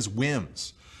appetite, his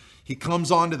whims. He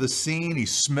comes onto the scene, he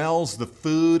smells the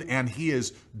food, and he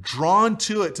is drawn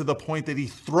to it to the point that he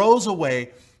throws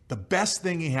away the best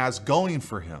thing he has going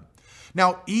for him.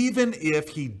 Now, even if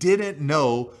he didn't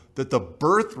know that the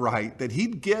birthright that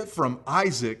he'd get from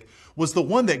Isaac was the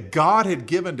one that God had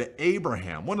given to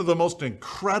Abraham, one of the most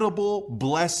incredible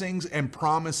blessings and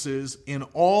promises in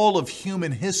all of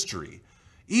human history,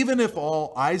 even if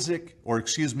all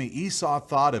Esau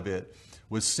thought of it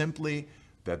was simply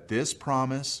that this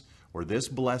promise or this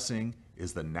blessing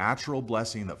is the natural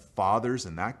blessing that fathers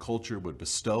in that culture would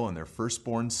bestow on their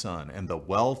firstborn son, and the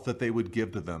wealth that they would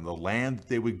give to them, the land that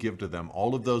they would give to them,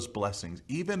 all of those blessings,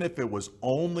 even if it was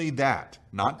only that,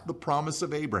 not the promise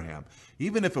of Abraham,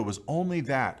 even if it was only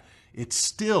that, it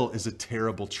still is a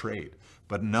terrible trade.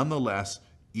 But nonetheless,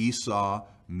 Esau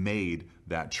made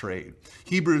that trade.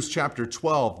 Hebrews chapter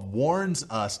 12 warns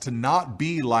us to not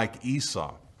be like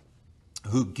Esau,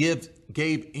 who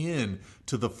gave in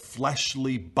to the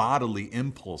fleshly bodily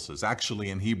impulses. Actually,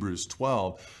 in Hebrews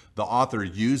 12, the author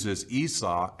uses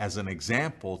Esau as an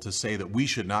example to say that we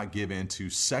should not give in to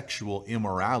sexual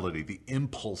immorality, the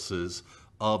impulses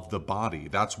of the body.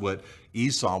 That's what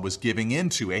Esau was giving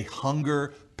into, a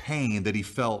hunger pain that he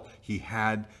felt he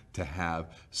had to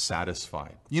have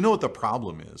satisfied. You know what the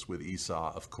problem is with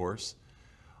Esau, of course?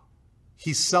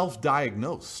 He's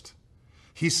self-diagnosed.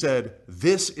 He said,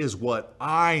 this is what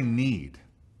I need,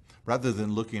 rather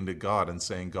than looking to God and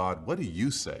saying, God, what do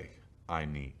you say I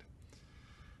need?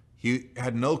 He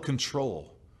had no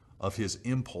control of his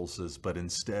impulses, but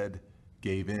instead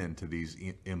gave in to these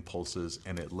impulses,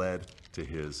 and it led to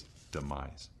his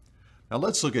demise. Now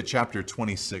let's look at chapter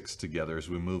 26 together as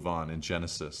we move on in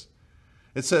Genesis.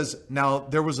 It says, now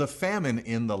there was a famine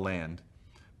in the land,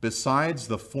 besides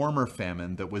the former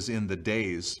famine that was in the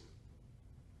days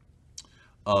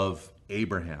of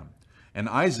Abraham. And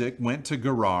Isaac went to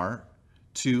Gerar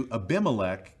to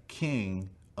Abimelech,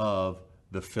 king of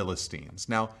the Philistines.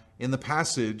 Now, in the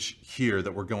passage here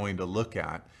that we're going to look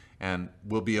at, and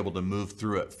we'll be able to move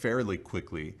through it fairly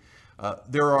quickly,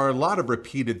 there are a lot of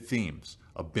repeated themes.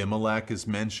 Abimelech is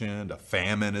mentioned, a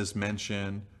famine is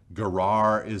mentioned,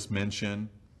 Gerar is mentioned.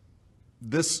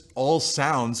 This all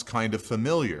sounds kind of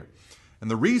familiar. And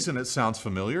the reason it sounds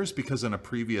familiar is because in a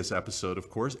previous episode, of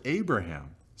course,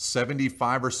 Abraham,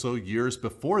 75 or so years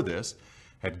before this,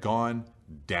 had gone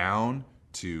down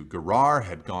to Gerar,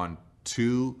 had gone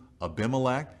to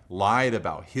Abimelech, lied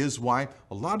about his wife.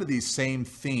 A lot of these same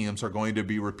themes are going to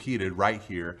be repeated right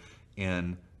here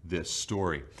in this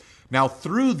story. Now,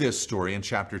 through this story in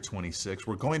chapter 26,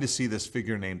 we're going to see this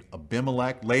figure named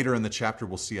Abimelech. Later in the chapter,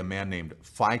 we'll see a man named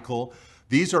Phicol.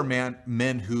 These are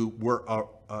men who were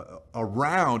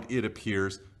around, it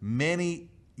appears, many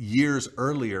years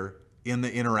earlier in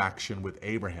the interaction with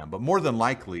Abraham. But more than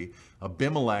likely,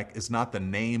 Abimelech is not the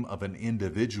name of an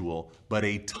individual, but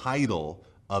a title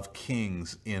of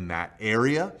kings in that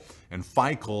area. And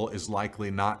Phicol is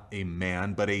likely not a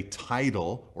man, but a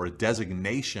title or a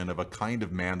designation of a kind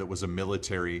of man that was a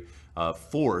military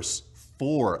force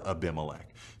for Abimelech.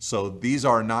 So these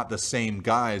are not the same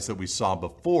guys that we saw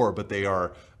before, but they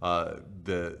are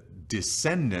the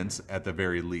descendants, at the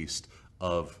very least,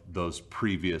 of those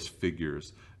previous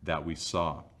figures that we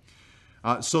saw.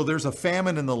 So there's a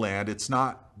famine in the land. It's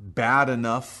not bad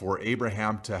enough for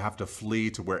Abraham to have to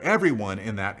flee to where everyone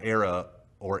in that era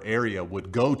or area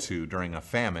would go to during a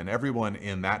famine. Everyone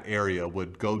in that area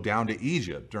would go down to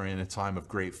Egypt during a time of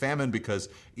great famine, because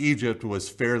Egypt was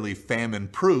fairly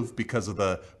famine-proof because of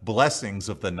the blessings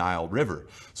of the Nile River.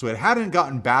 So it hadn't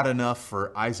gotten bad enough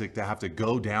for Isaac to have to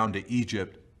go down to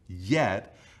Egypt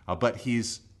yet, but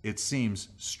he's, it seems,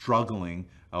 struggling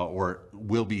or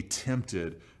will be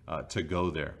tempted to go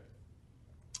there.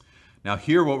 Now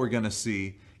here what we're going to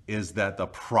see is that the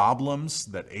problems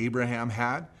that Abraham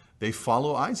had, they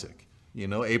follow Isaac. You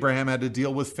know, Abraham had to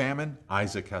deal with famine.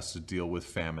 Isaac has to deal with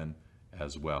famine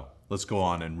as well. Let's go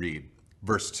on and read.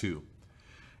 Verse 2.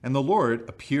 And the Lord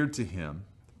appeared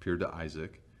to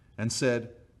Isaac, and said,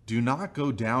 do not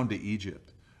go down to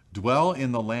Egypt. Dwell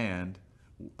in the land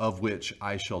of which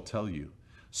I shall tell you.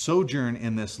 Sojourn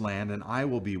in this land, and I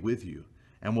will be with you,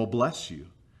 and will bless you.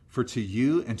 For to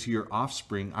you and to your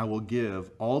offspring I will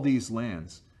give all these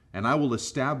lands, and I will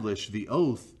establish the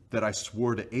oath that I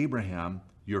swore to Abraham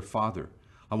your father.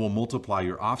 I will multiply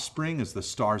your offspring as the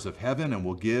stars of heaven, and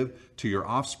will give to your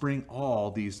offspring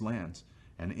all these lands.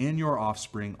 And in your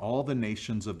offspring all the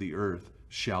nations of the earth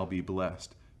shall be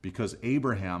blessed, because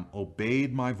Abraham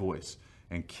obeyed my voice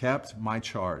and kept my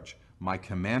charge, my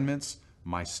commandments,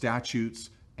 my statutes,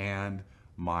 and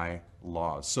my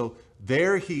laws. So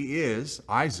there he is,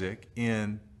 Isaac,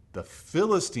 in the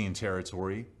Philistine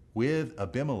territory with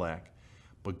Abimelech.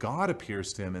 But God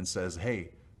appears to him and says,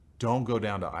 hey, don't go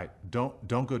down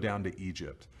to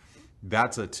Egypt.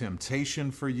 That's a temptation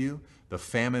for you. The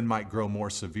famine might grow more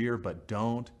severe, but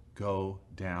don't go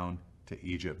down to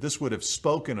Egypt. This would have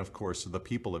spoken, of course, to the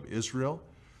people of Israel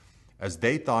as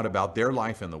they thought about their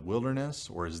life in the wilderness,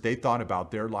 or as they thought about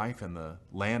their life in the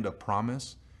land of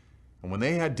promise. And when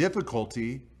they had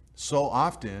difficulty, so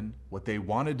often what they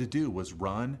wanted to do was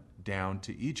run down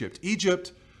to Egypt.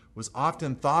 Egypt was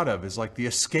often thought of as like the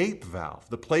escape valve,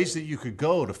 the place that you could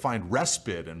go to find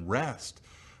respite and rest,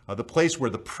 the place where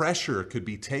the pressure could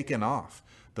be taken off,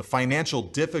 the financial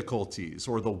difficulties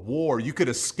or the war. You could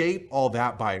escape all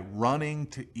that by running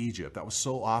to Egypt. That was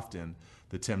so often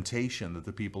the temptation that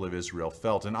the people of Israel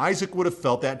felt. And Isaac would have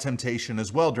felt that temptation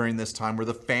as well during this time where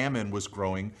the famine was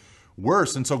growing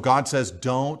worse. And so God says,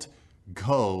 don't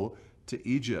go to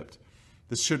Egypt.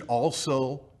 This should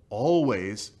also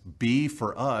always be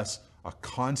for us a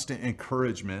constant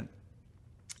encouragement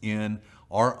in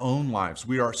our own lives.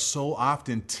 We are so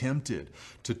often tempted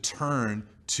to turn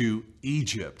to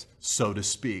Egypt, so to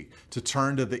speak, to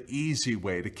turn to the easy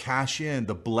way, to cash in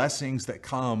the blessings that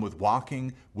come with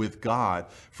walking with God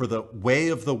for the way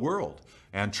of the world,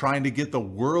 and trying to get the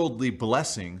worldly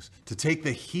blessings to take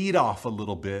the heat off a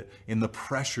little bit in the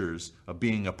pressures of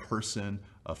being a person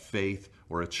of faith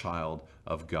or a child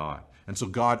of God. And so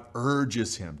God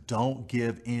urges him, don't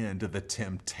give in to the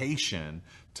temptation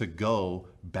to go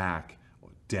back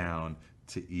down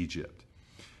to Egypt.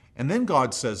 And then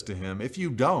God says to him, if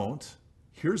you don't,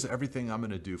 here's everything I'm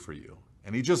going to do for you.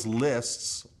 And he just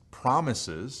lists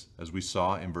promises, as we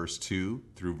saw in verse 2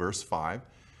 through verse 5,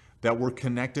 that were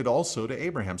connected also to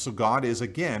Abraham. So God is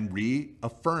again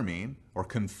reaffirming or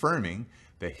confirming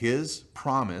that his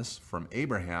promise from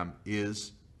Abraham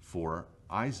is for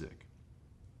Isaac.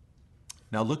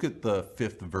 Now look at the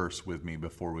 5th verse with me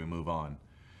before we move on.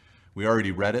 We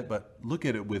already read it, but look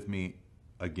at it with me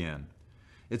again.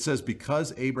 It says,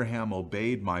 because Abraham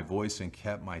obeyed my voice and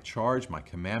kept my charge, my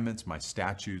commandments, my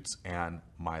statutes, and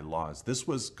my laws. This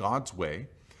was God's way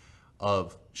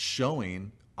of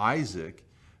showing Isaac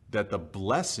that the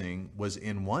blessing was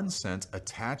in one sense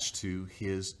attached to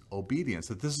his obedience,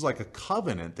 that this is like a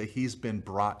covenant that he's been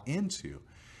brought into,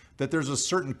 that there's a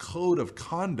certain code of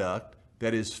conduct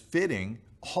that is fitting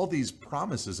all these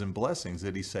promises and blessings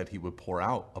that he said he would pour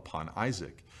out upon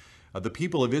Isaac. The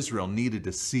people of Israel needed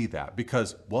to see that,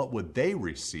 because what would they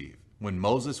receive? When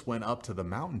Moses went up to the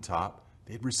mountaintop,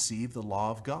 they'd receive the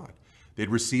law of God. They'd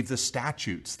receive the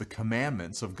statutes, the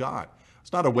commandments of God.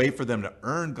 It's not a way for them to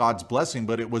earn God's blessing,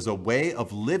 but it was a way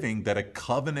of living that a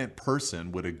covenant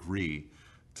person would agree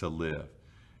to live,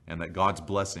 and that God's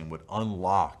blessing would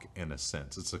unlock in a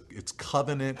sense. It's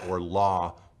covenant or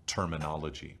law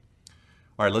terminology.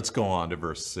 All right, let's go on to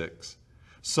verse 6.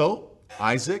 So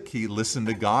Isaac, he listened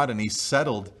to God, and he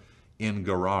settled in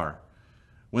Gerar.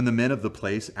 When the men of the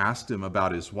place asked him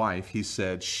about his wife, he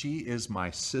said, she is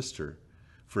my sister.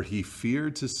 For he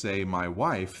feared to say my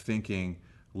wife, thinking,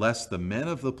 lest the men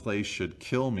of the place should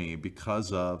kill me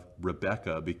because of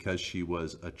Rebekah, because she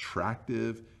was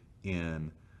attractive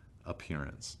in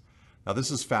appearance. Now,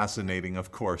 this is fascinating,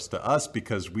 of course, to us,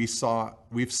 because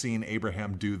we've seen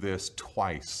Abraham do this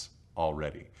twice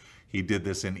already. He did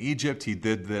this in Egypt. He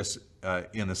did this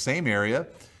in the same area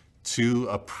to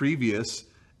a previous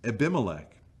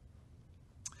Abimelech.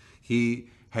 He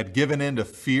had given in to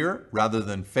fear rather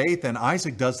than faith, and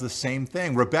Isaac does the same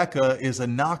thing. Rebekah is a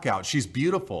knockout. She's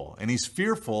beautiful, and he's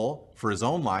fearful for his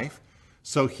own life,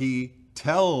 so he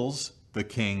tells the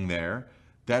king there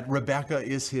that Rebekah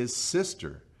is his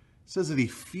sister. It says that he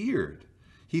feared.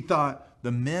 He thought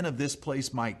the men of this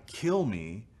place might kill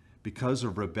me because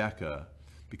of Rebekah,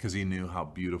 because he knew how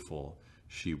beautiful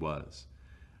she was.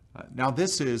 Now,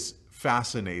 this is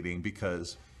fascinating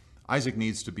because Isaac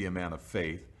needs to be a man of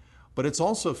faith, but it's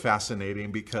also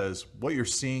fascinating because what you're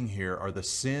seeing here are the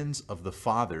sins of the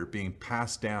father being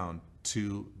passed down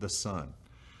to the son.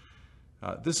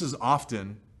 This is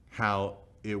often how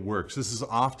it works. This is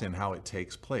often how it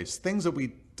takes place. Things that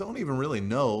we don't even really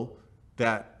know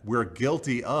that we're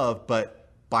guilty of, but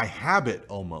by habit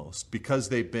almost, because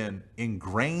they've been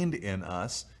ingrained in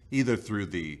us, either through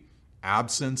the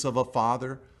absence of a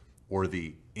father or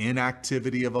the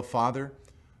inactivity of a father.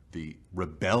 the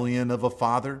rebellion of a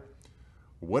father.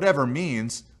 Whatever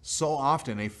means, so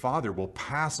often a father will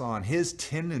pass on his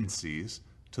tendencies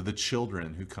to the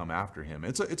children who come after him.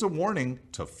 It's a warning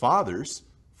to fathers,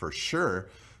 for sure,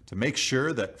 to make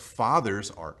sure that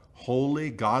fathers are holy,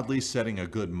 godly, setting a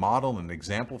good model and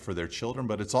example for their children,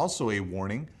 but it's also a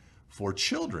warning for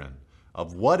children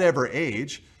of whatever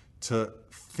age to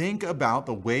think about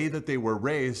the way that they were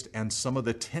raised and some of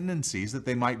the tendencies that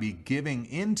they might be giving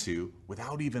into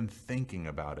without even thinking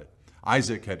about it.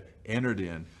 Isaac had entered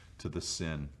into the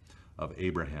sin of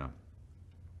Abraham.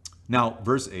 Now,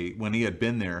 verse 8, when he had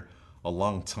been there a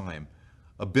long time,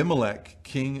 Abimelech,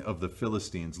 king of the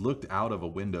Philistines, looked out of a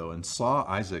window and saw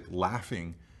Isaac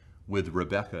laughing with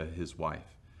Rebekah, his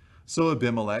wife. So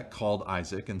Abimelech called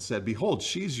Isaac and said, "Behold,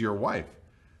 she's your wife.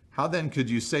 How then could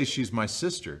you say she's my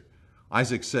sister?"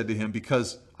 Isaac said to him,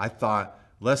 "Because I thought,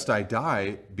 lest I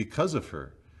die because of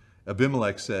her."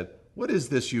 Abimelech said, "What is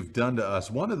this you've done to us?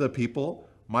 One of the people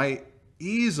might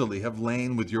easily have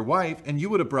lain with your wife, and you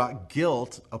would have brought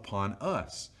guilt upon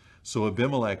us." So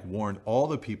Abimelech warned all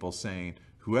the people, saying,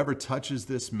 "Whoever touches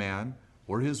this man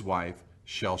or his wife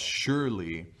shall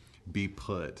surely be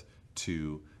put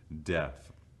to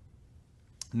death."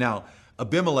 Now,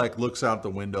 Abimelech looks out the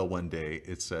window one day,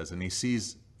 it says, and he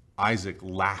sees Isaac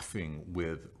laughing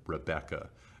with Rebekah.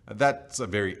 That's a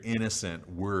very innocent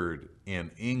word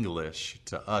in English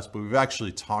to us, but we've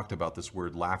actually talked about this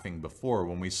word laughing before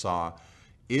when we saw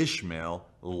Ishmael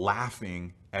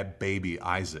laughing at baby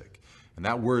Isaac. And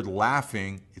that word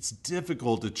laughing, it's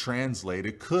difficult to translate.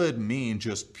 It could mean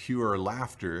just pure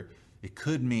laughter. It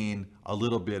could mean a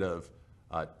little bit of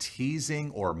teasing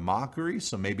or mockery.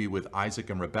 So maybe with Isaac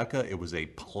and Rebekah, it was a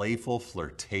playful,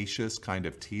 flirtatious kind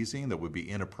of teasing that would be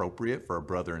inappropriate for a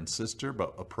brother and sister,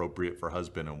 but appropriate for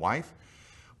husband and wife.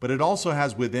 But it also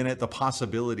has within it the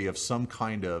possibility of some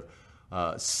kind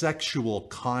of sexual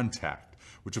contact,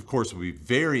 which of course would be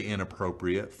very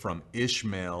inappropriate from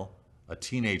Ishmael, a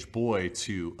teenage boy,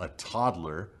 to a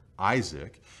toddler,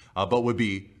 Isaac, but would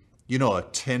be, a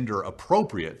tender,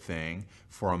 appropriate thing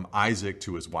from Isaac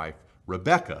to his wife,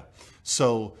 Rebekah.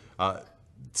 So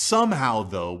somehow,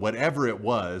 though, whatever it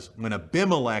was, when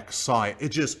Abimelech saw it, it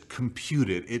just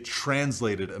computed, it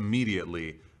translated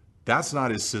immediately. That's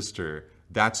not his sister,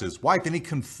 that's his wife. And he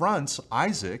confronts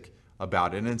Isaac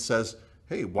about it and says,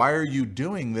 "Hey, why are you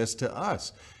doing this to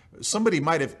us?" Somebody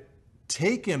might have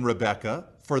taken Rebekah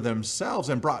for themselves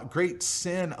and brought great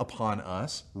sin upon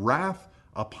us, wrath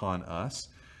upon us,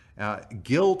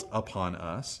 guilt upon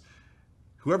us.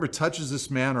 Whoever touches this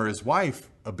man or his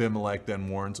wife, Abimelech then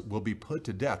warns, will be put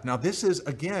to death. Now, this is,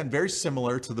 again, very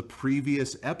similar to the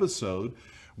previous episode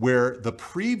where the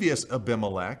previous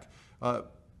Abimelech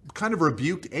kind of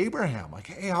rebuked Abraham. Like,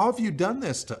 "Hey, how have you done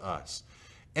this to us?"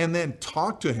 And then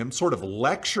talked to him, sort of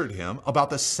lectured him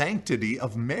about the sanctity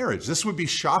of marriage. This would be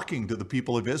shocking to the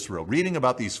people of Israel, reading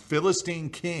about these Philistine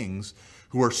kings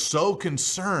who are so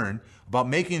concerned about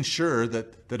making sure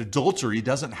that adultery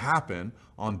doesn't happen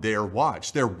on their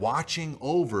watch. They're watching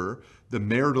over the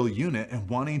marital unit and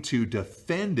wanting to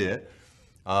defend it,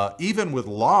 even with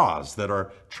laws that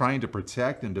are trying to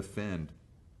protect and defend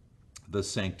the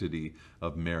sanctity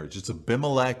of marriage. It's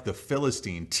Abimelech the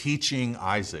Philistine teaching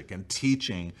Isaac and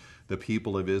teaching the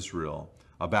people of Israel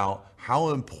about how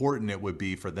important it would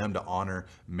be for them to honor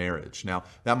marriage. Now,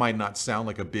 that might not sound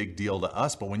like a big deal to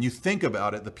us, but when you think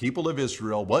about it, the people of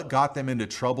Israel, what got them into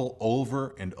trouble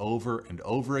over and over and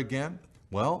over again?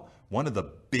 Well, one of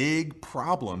the big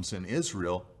problems in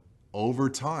Israel over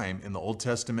time in the Old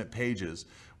Testament pages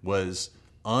was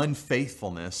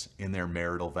unfaithfulness in their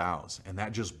marital vows. And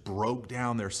that just broke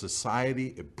down their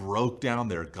society. It broke down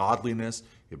their godliness.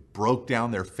 It broke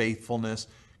down their faithfulness.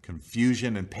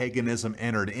 Confusion and paganism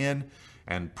entered in,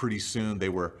 and pretty soon they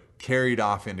were carried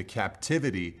off into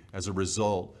captivity as a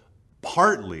result,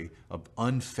 partly of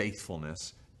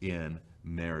unfaithfulness in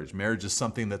marriage. Marriage is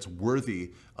something that's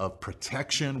worthy of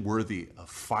protection, worthy of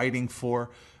fighting for.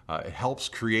 It helps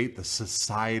create the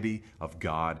society of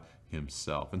God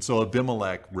himself. And so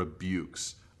Abimelech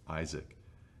rebukes Isaac.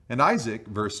 And Isaac,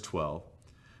 verse 12,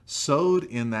 sowed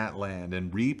in that land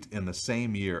and reaped in the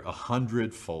same year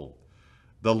 100-fold.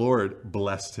 The Lord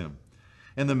blessed him.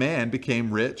 And the man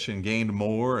became rich and gained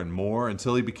more and more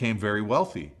until he became very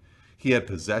wealthy. He had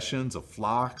possessions of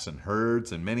flocks and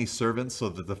herds and many servants, so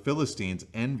that the Philistines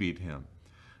envied him.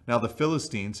 Now the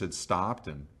Philistines had stopped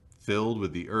and filled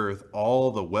with the earth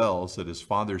all the wells that his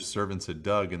father's servants had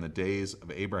dug in the days of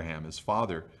Abraham his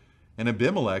father. And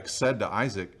Abimelech said to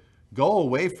Isaac, "Go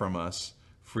away from us,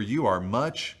 for you are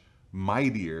much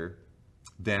mightier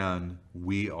than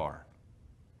we are."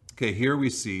 Okay, here we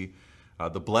see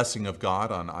The blessing of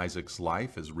God on Isaac's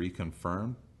life is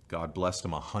reconfirmed. God blessed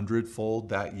him 100-fold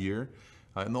that year.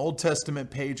 In the Old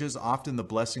Testament pages, often the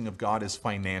blessing of God is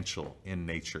financial in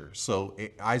nature. So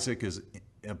Isaac is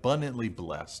abundantly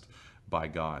blessed by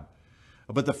God.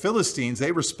 But the Philistines,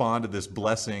 they respond to this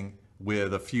blessing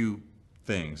with a few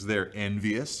things. They're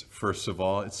envious, first of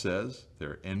all, it says.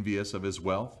 They're envious of his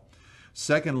wealth.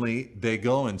 Secondly, they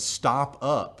go and stop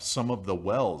up some of the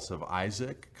wells of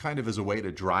Isaac, kind of as a way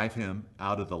to drive him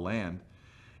out of the land.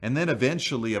 And then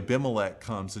eventually Abimelech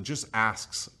comes and just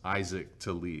asks Isaac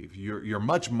to leave. You're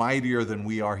much mightier than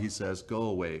we are, he says. Go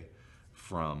away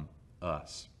from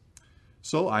us.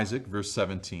 So Isaac, verse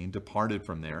 17, departed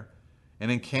from there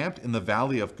and encamped in the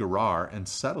valley of Gerar and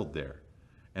settled there.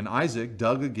 And Isaac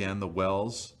dug again the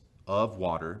wells of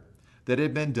water that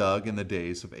had been dug in the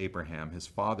days of Abraham his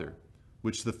father,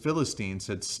 which the Philistines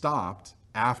had stopped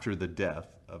after the death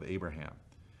of Abraham.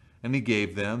 And he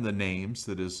gave them the names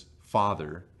that his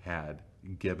father had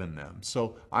given them.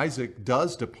 So Isaac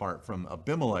does depart from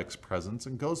Abimelech's presence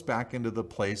and goes back into the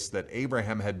place that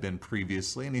Abraham had been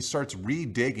previously, and he starts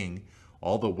redigging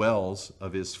all the wells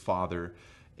of his father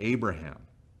Abraham.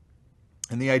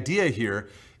 And the idea here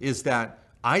is that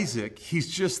Isaac, he's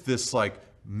just this like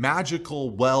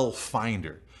magical well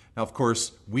finder. Now, of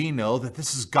course, we know that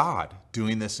this is God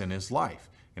doing this in his life.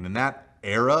 And in that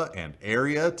era and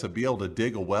area, to be able to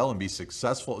dig a well and be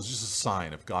successful is just a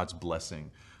sign of God's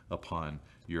blessing upon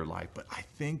your life. But I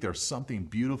think there's something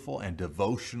beautiful and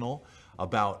devotional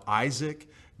about Isaac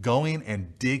going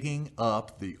and digging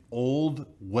up the old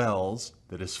wells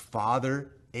that his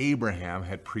father Abraham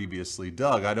had previously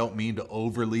dug. I don't mean to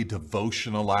overly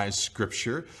devotionalize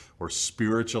Scripture or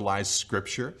spiritualize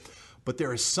Scripture, but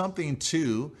there is something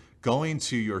to going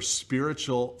to your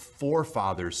spiritual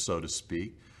forefathers, so to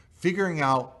speak, figuring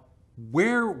out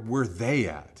where were they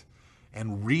at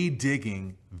and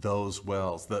redigging those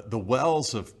wells, the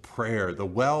wells of prayer, the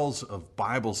wells of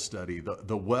Bible study,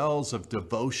 the wells of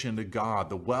devotion to God,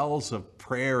 the wells of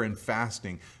prayer and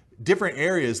fasting, different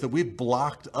areas that we've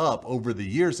blocked up over the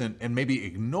years and maybe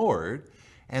ignored,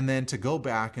 and then to go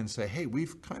back and say, hey,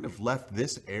 we've kind of left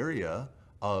this area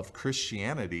of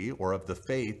Christianity or of the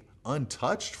faith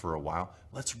untouched for a while.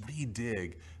 Let's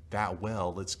redig that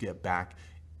well. Let's get back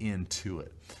into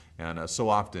it. And so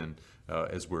often,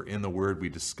 as we're in the Word, we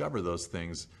discover those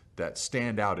things that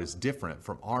stand out as different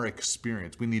from our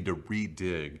experience. We need to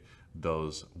redig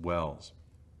those wells.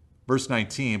 Verse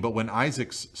 19, but when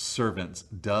Isaac's servants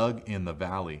dug in the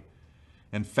valley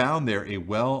and found there a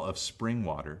well of spring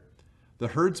water, the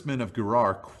herdsmen of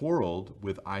Gerar quarreled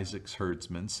with Isaac's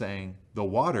herdsmen, saying, the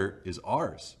water is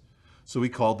ours. So he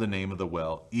called the name of the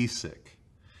well Esek,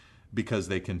 because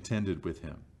they contended with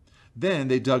him. Then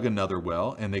they dug another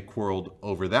well, and they quarreled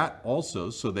over that also,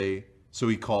 so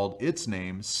he called its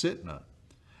name Sitnah.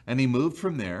 And he moved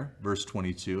from there, verse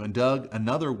 22, and dug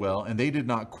another well, and they did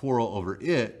not quarrel over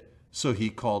it, so he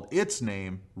called its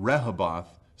name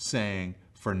Rehoboth, saying,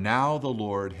 for now the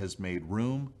Lord has made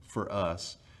room for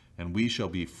us, and we shall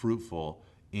be fruitful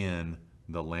in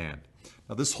the land.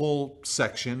 Now, this whole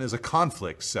section is a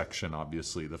conflict section,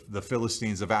 obviously. The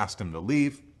Philistines have asked him to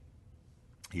leave.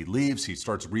 He leaves, he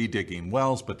starts redigging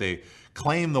wells, but they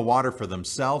claim the water for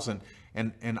themselves,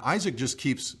 and Isaac just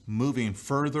keeps moving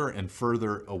further and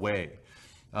further away.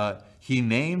 He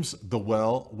names the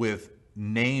well with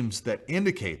names that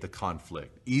indicate the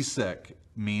conflict. Esek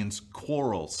means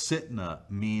quarrel, Sitnah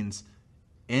means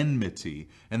enmity,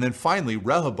 and then finally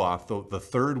Rehoboth, the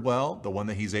third well, the one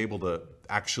that he's able to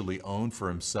actually own for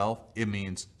himself, it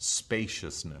means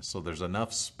spaciousness. So there's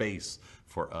enough space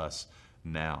for us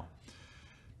now.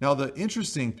 Now, the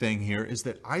interesting thing here is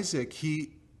that Isaac,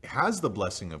 he has the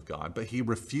blessing of God, but he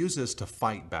refuses to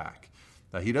fight back.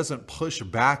 He doesn't push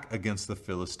back against the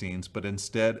Philistines, but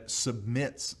instead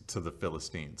submits to the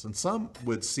Philistines. And some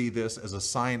would see this as a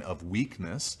sign of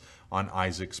weakness on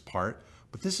Isaac's part,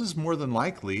 but this is more than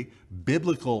likely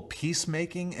biblical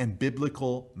peacemaking and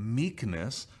biblical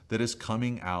meekness that is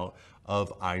coming out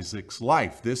of Isaac's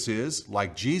life. This is,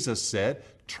 like Jesus said,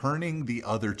 turning the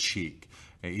other cheek.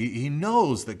 He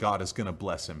knows that God is going to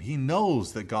bless him. He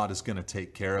knows that God is going to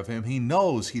take care of him. He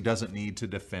knows he doesn't need to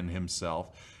defend himself.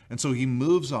 And so he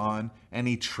moves on and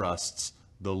he trusts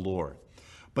the Lord.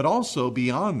 But also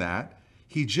beyond that,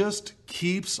 he just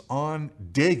keeps on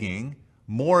digging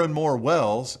more and more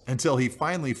wells until he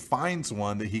finally finds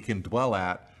one that he can dwell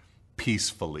at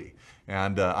peacefully.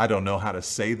 And I don't know how to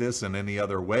say this in any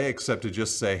other way except to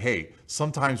just say, hey,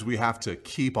 sometimes we have to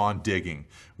keep on digging.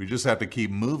 We just have to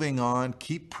keep moving on,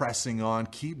 keep pressing on,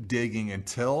 keep digging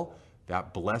until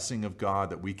that blessing of God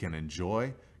that we can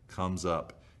enjoy comes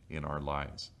up in our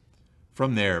lives.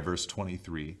 From there, verse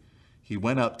 23, he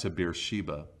went up to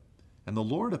Beersheba, and the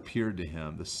Lord appeared to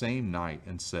him the same night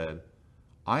and said,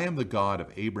 I am the God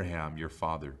of Abraham your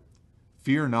father.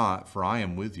 Fear not, for I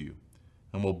am with you,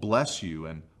 and will bless you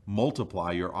and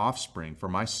multiply your offspring for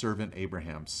my servant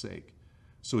Abraham's sake.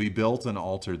 So he built an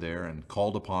altar there and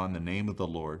called upon the name of the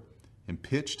Lord and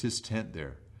pitched his tent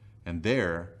there. And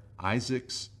there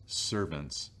Isaac's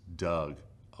servants dug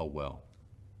a well.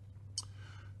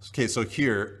 Okay, so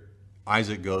here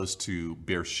Isaac goes to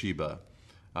Beersheba.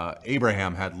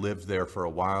 Abraham had lived there for a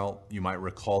while. You might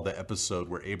recall the episode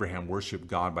where Abraham worshiped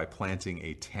God by planting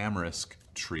a tamarisk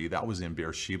tree. That was in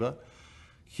Beersheba.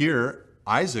 Here,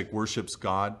 Isaac worships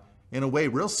God in a way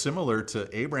real similar to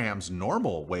Abraham's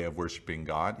normal way of worshiping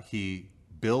God. He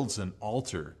builds an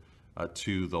altar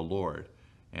to the Lord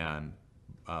and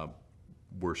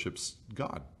worships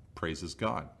God, praises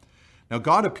God. Now,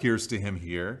 God appears to him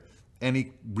here, and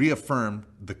he reaffirmed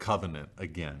the covenant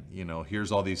again. You know,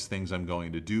 here's all these things I'm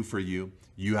going to do for you.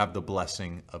 You have the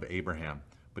blessing of Abraham.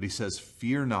 But he says,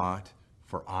 fear not,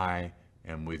 for I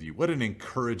am with you. What an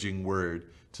encouraging word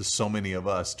to so many of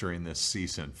us during this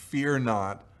season. Fear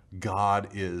not, God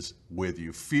is with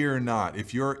you. Fear not.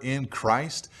 If you're in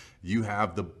Christ, you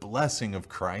have the blessing of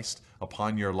Christ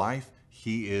upon your life.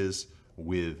 He is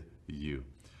with you.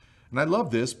 And I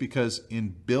love this because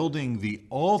in building the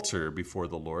altar before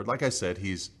the Lord, like I said,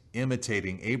 he's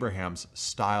imitating Abraham's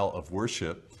style of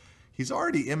worship. He's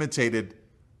already imitated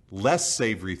less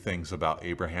savory things about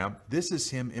Abraham. This is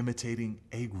him imitating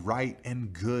a right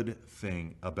and good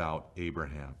thing about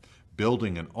Abraham.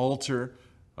 Building an altar,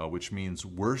 which means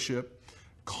worship,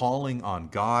 calling on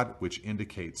God, which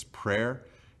indicates prayer.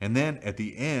 And then at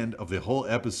the end of the whole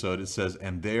episode, it says,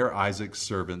 and there Isaac's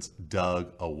servants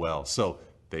dug a well. So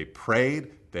they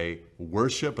prayed, they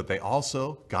worshiped, but they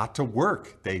also got to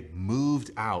work. They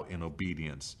moved out in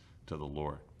obedience to the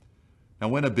Lord. Now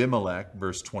when Abimelech,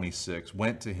 verse 26,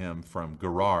 went to him from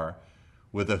Gerar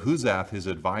with Ahuzath his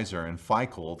advisor and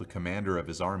Phicol the commander of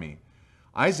his army,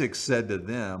 Isaac said to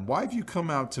them, why have you come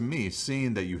out to me,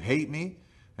 seeing that you hate me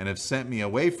and have sent me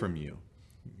away from you?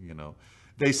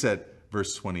 They said,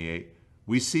 verse 28,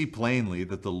 we see plainly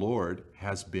that the Lord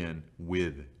has been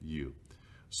with you.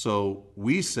 So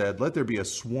we said, let there be a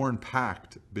sworn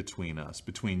pact between us,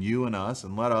 between you and us,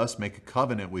 and let us make a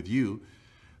covenant with you,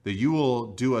 that you will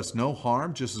do us no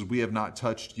harm, just as we have not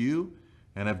touched you,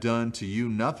 and have done to you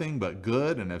nothing but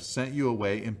good, and have sent you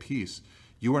away in peace.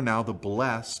 You are now the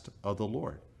blessed of the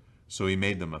Lord. So he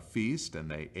made them a feast,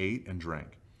 and they ate and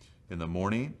drank. In the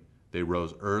morning they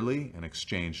rose early and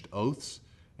exchanged oaths,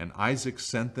 and Isaac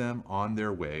sent them on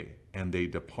their way, and they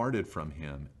departed from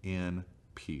him in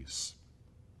peace.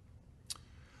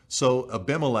 So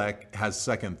Abimelech has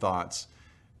second thoughts.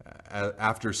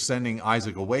 After sending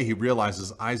Isaac away, he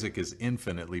realizes Isaac is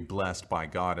infinitely blessed by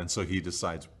God. And so he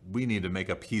decides, we need to make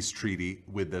a peace treaty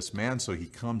with this man. So he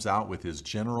comes out with his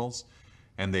generals,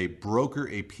 and they broker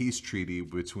a peace treaty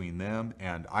between them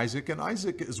and Isaac. And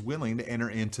Isaac is willing to enter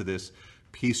into this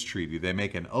peace treaty. They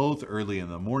make an oath early in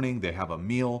the morning. They have a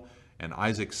meal, and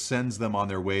Isaac sends them on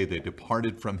their way. They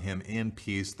departed from him in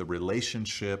peace. The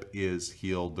relationship is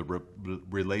healed. The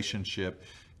relationship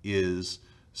is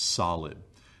solid.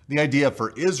 The idea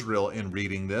for Israel in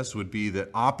reading this would be that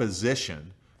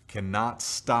opposition cannot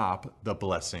stop the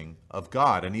blessing of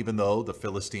God. And even though the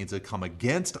Philistines had come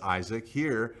against Isaac,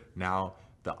 here now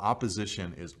the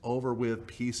opposition is over with.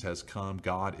 Peace has come.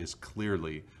 God is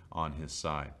clearly on his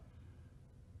side.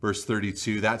 Verse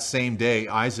 32, that same day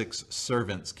Isaac's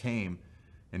servants came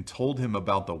and told him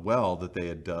about the well that they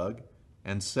had dug,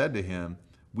 and said to him,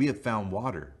 we have found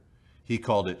water. He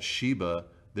called it Sheba,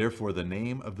 therefore the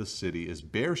name of the city is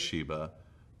Beersheba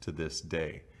to this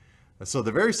day. So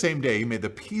the very same day he made the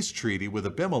peace treaty with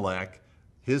Abimelech,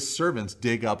 his servants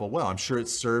dig up a well. I'm sure it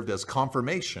served as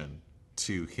confirmation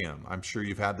to him. I'm sure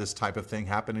you've had this type of thing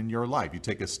happen in your life. You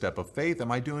take a step of faith,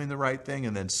 am I doing the right thing?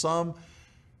 And then some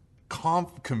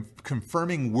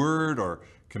confirming word or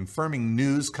confirming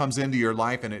news comes into your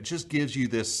life, and it just gives you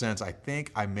this sense, I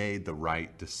think I made the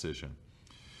right decision.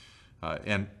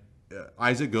 And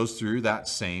Isaac goes through that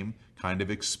same kind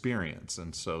of experience.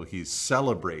 And so he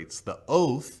celebrates the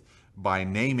oath by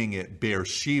naming it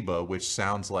Beersheba, which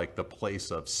sounds like the place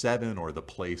of seven or the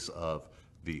place of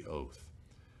the oath.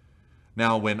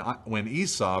 Now, when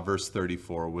Esau, verse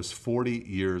 34, was 40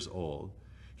 years old,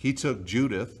 he took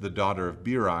Judith, the daughter of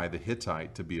Beeri the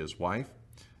Hittite, to be his wife,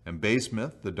 and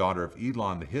Basemath, the daughter of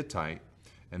Elon the Hittite,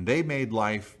 and they made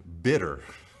life bitter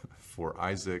for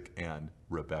Isaac and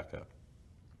Rebekah.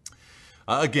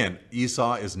 Again,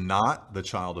 Esau is not the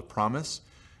child of promise.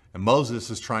 And Moses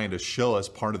is trying to show us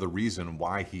part of the reason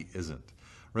why he isn't.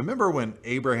 Remember when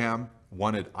Abraham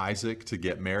wanted Isaac to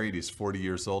get married? He's 40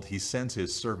 years old. He sends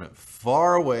his servant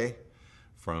far away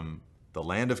from the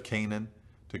land of Canaan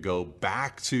to go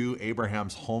back to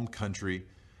Abraham's home country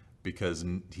because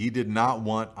he did not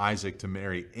want Isaac to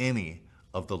marry any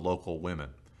of the local women.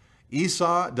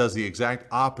 Esau does the exact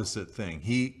opposite thing.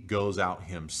 He goes out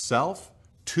himself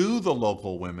to the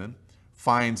local women,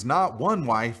 finds not one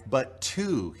wife, but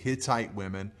 2 Hittite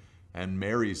women, and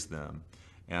marries them.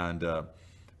 And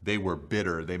they were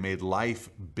bitter. They made life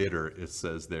bitter, it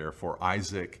says there, for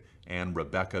Isaac and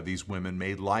Rebekah. These women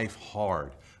made life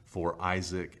hard for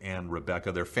Isaac and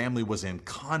Rebekah. Their family was in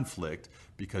conflict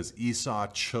because Esau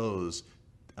chose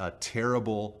a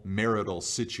terrible marital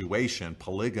situation,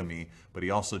 polygamy, but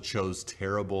he also chose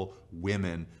terrible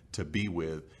women to be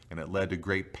with, and it led to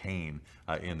great pain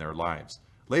in their lives.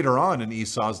 Later on in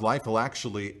Esau's life, he'll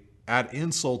actually add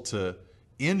insult to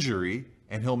injury,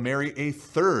 and he'll marry a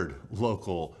 3rd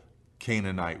local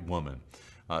Canaanite woman.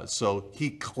 So he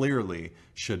clearly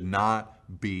should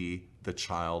not be the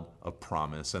child of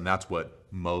promise, and that's what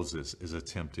Moses is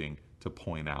attempting to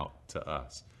point out to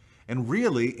us. And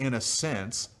really, in a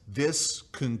sense, this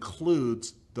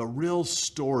concludes the real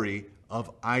story of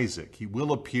Isaac. He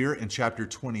will appear in chapter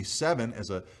 27 as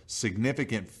a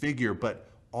significant figure, but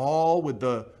all with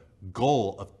the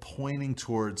goal of pointing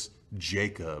towards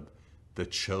Jacob, the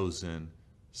chosen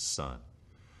son.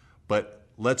 But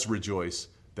let's rejoice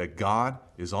that God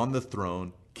is on the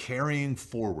throne, carrying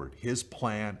forward his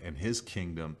plan and his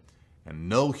kingdom, and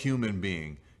no human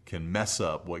being can mess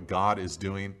up what God is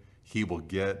doing. He will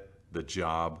get the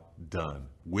job done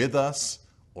with us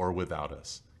or without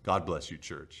us. God bless you,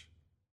 church.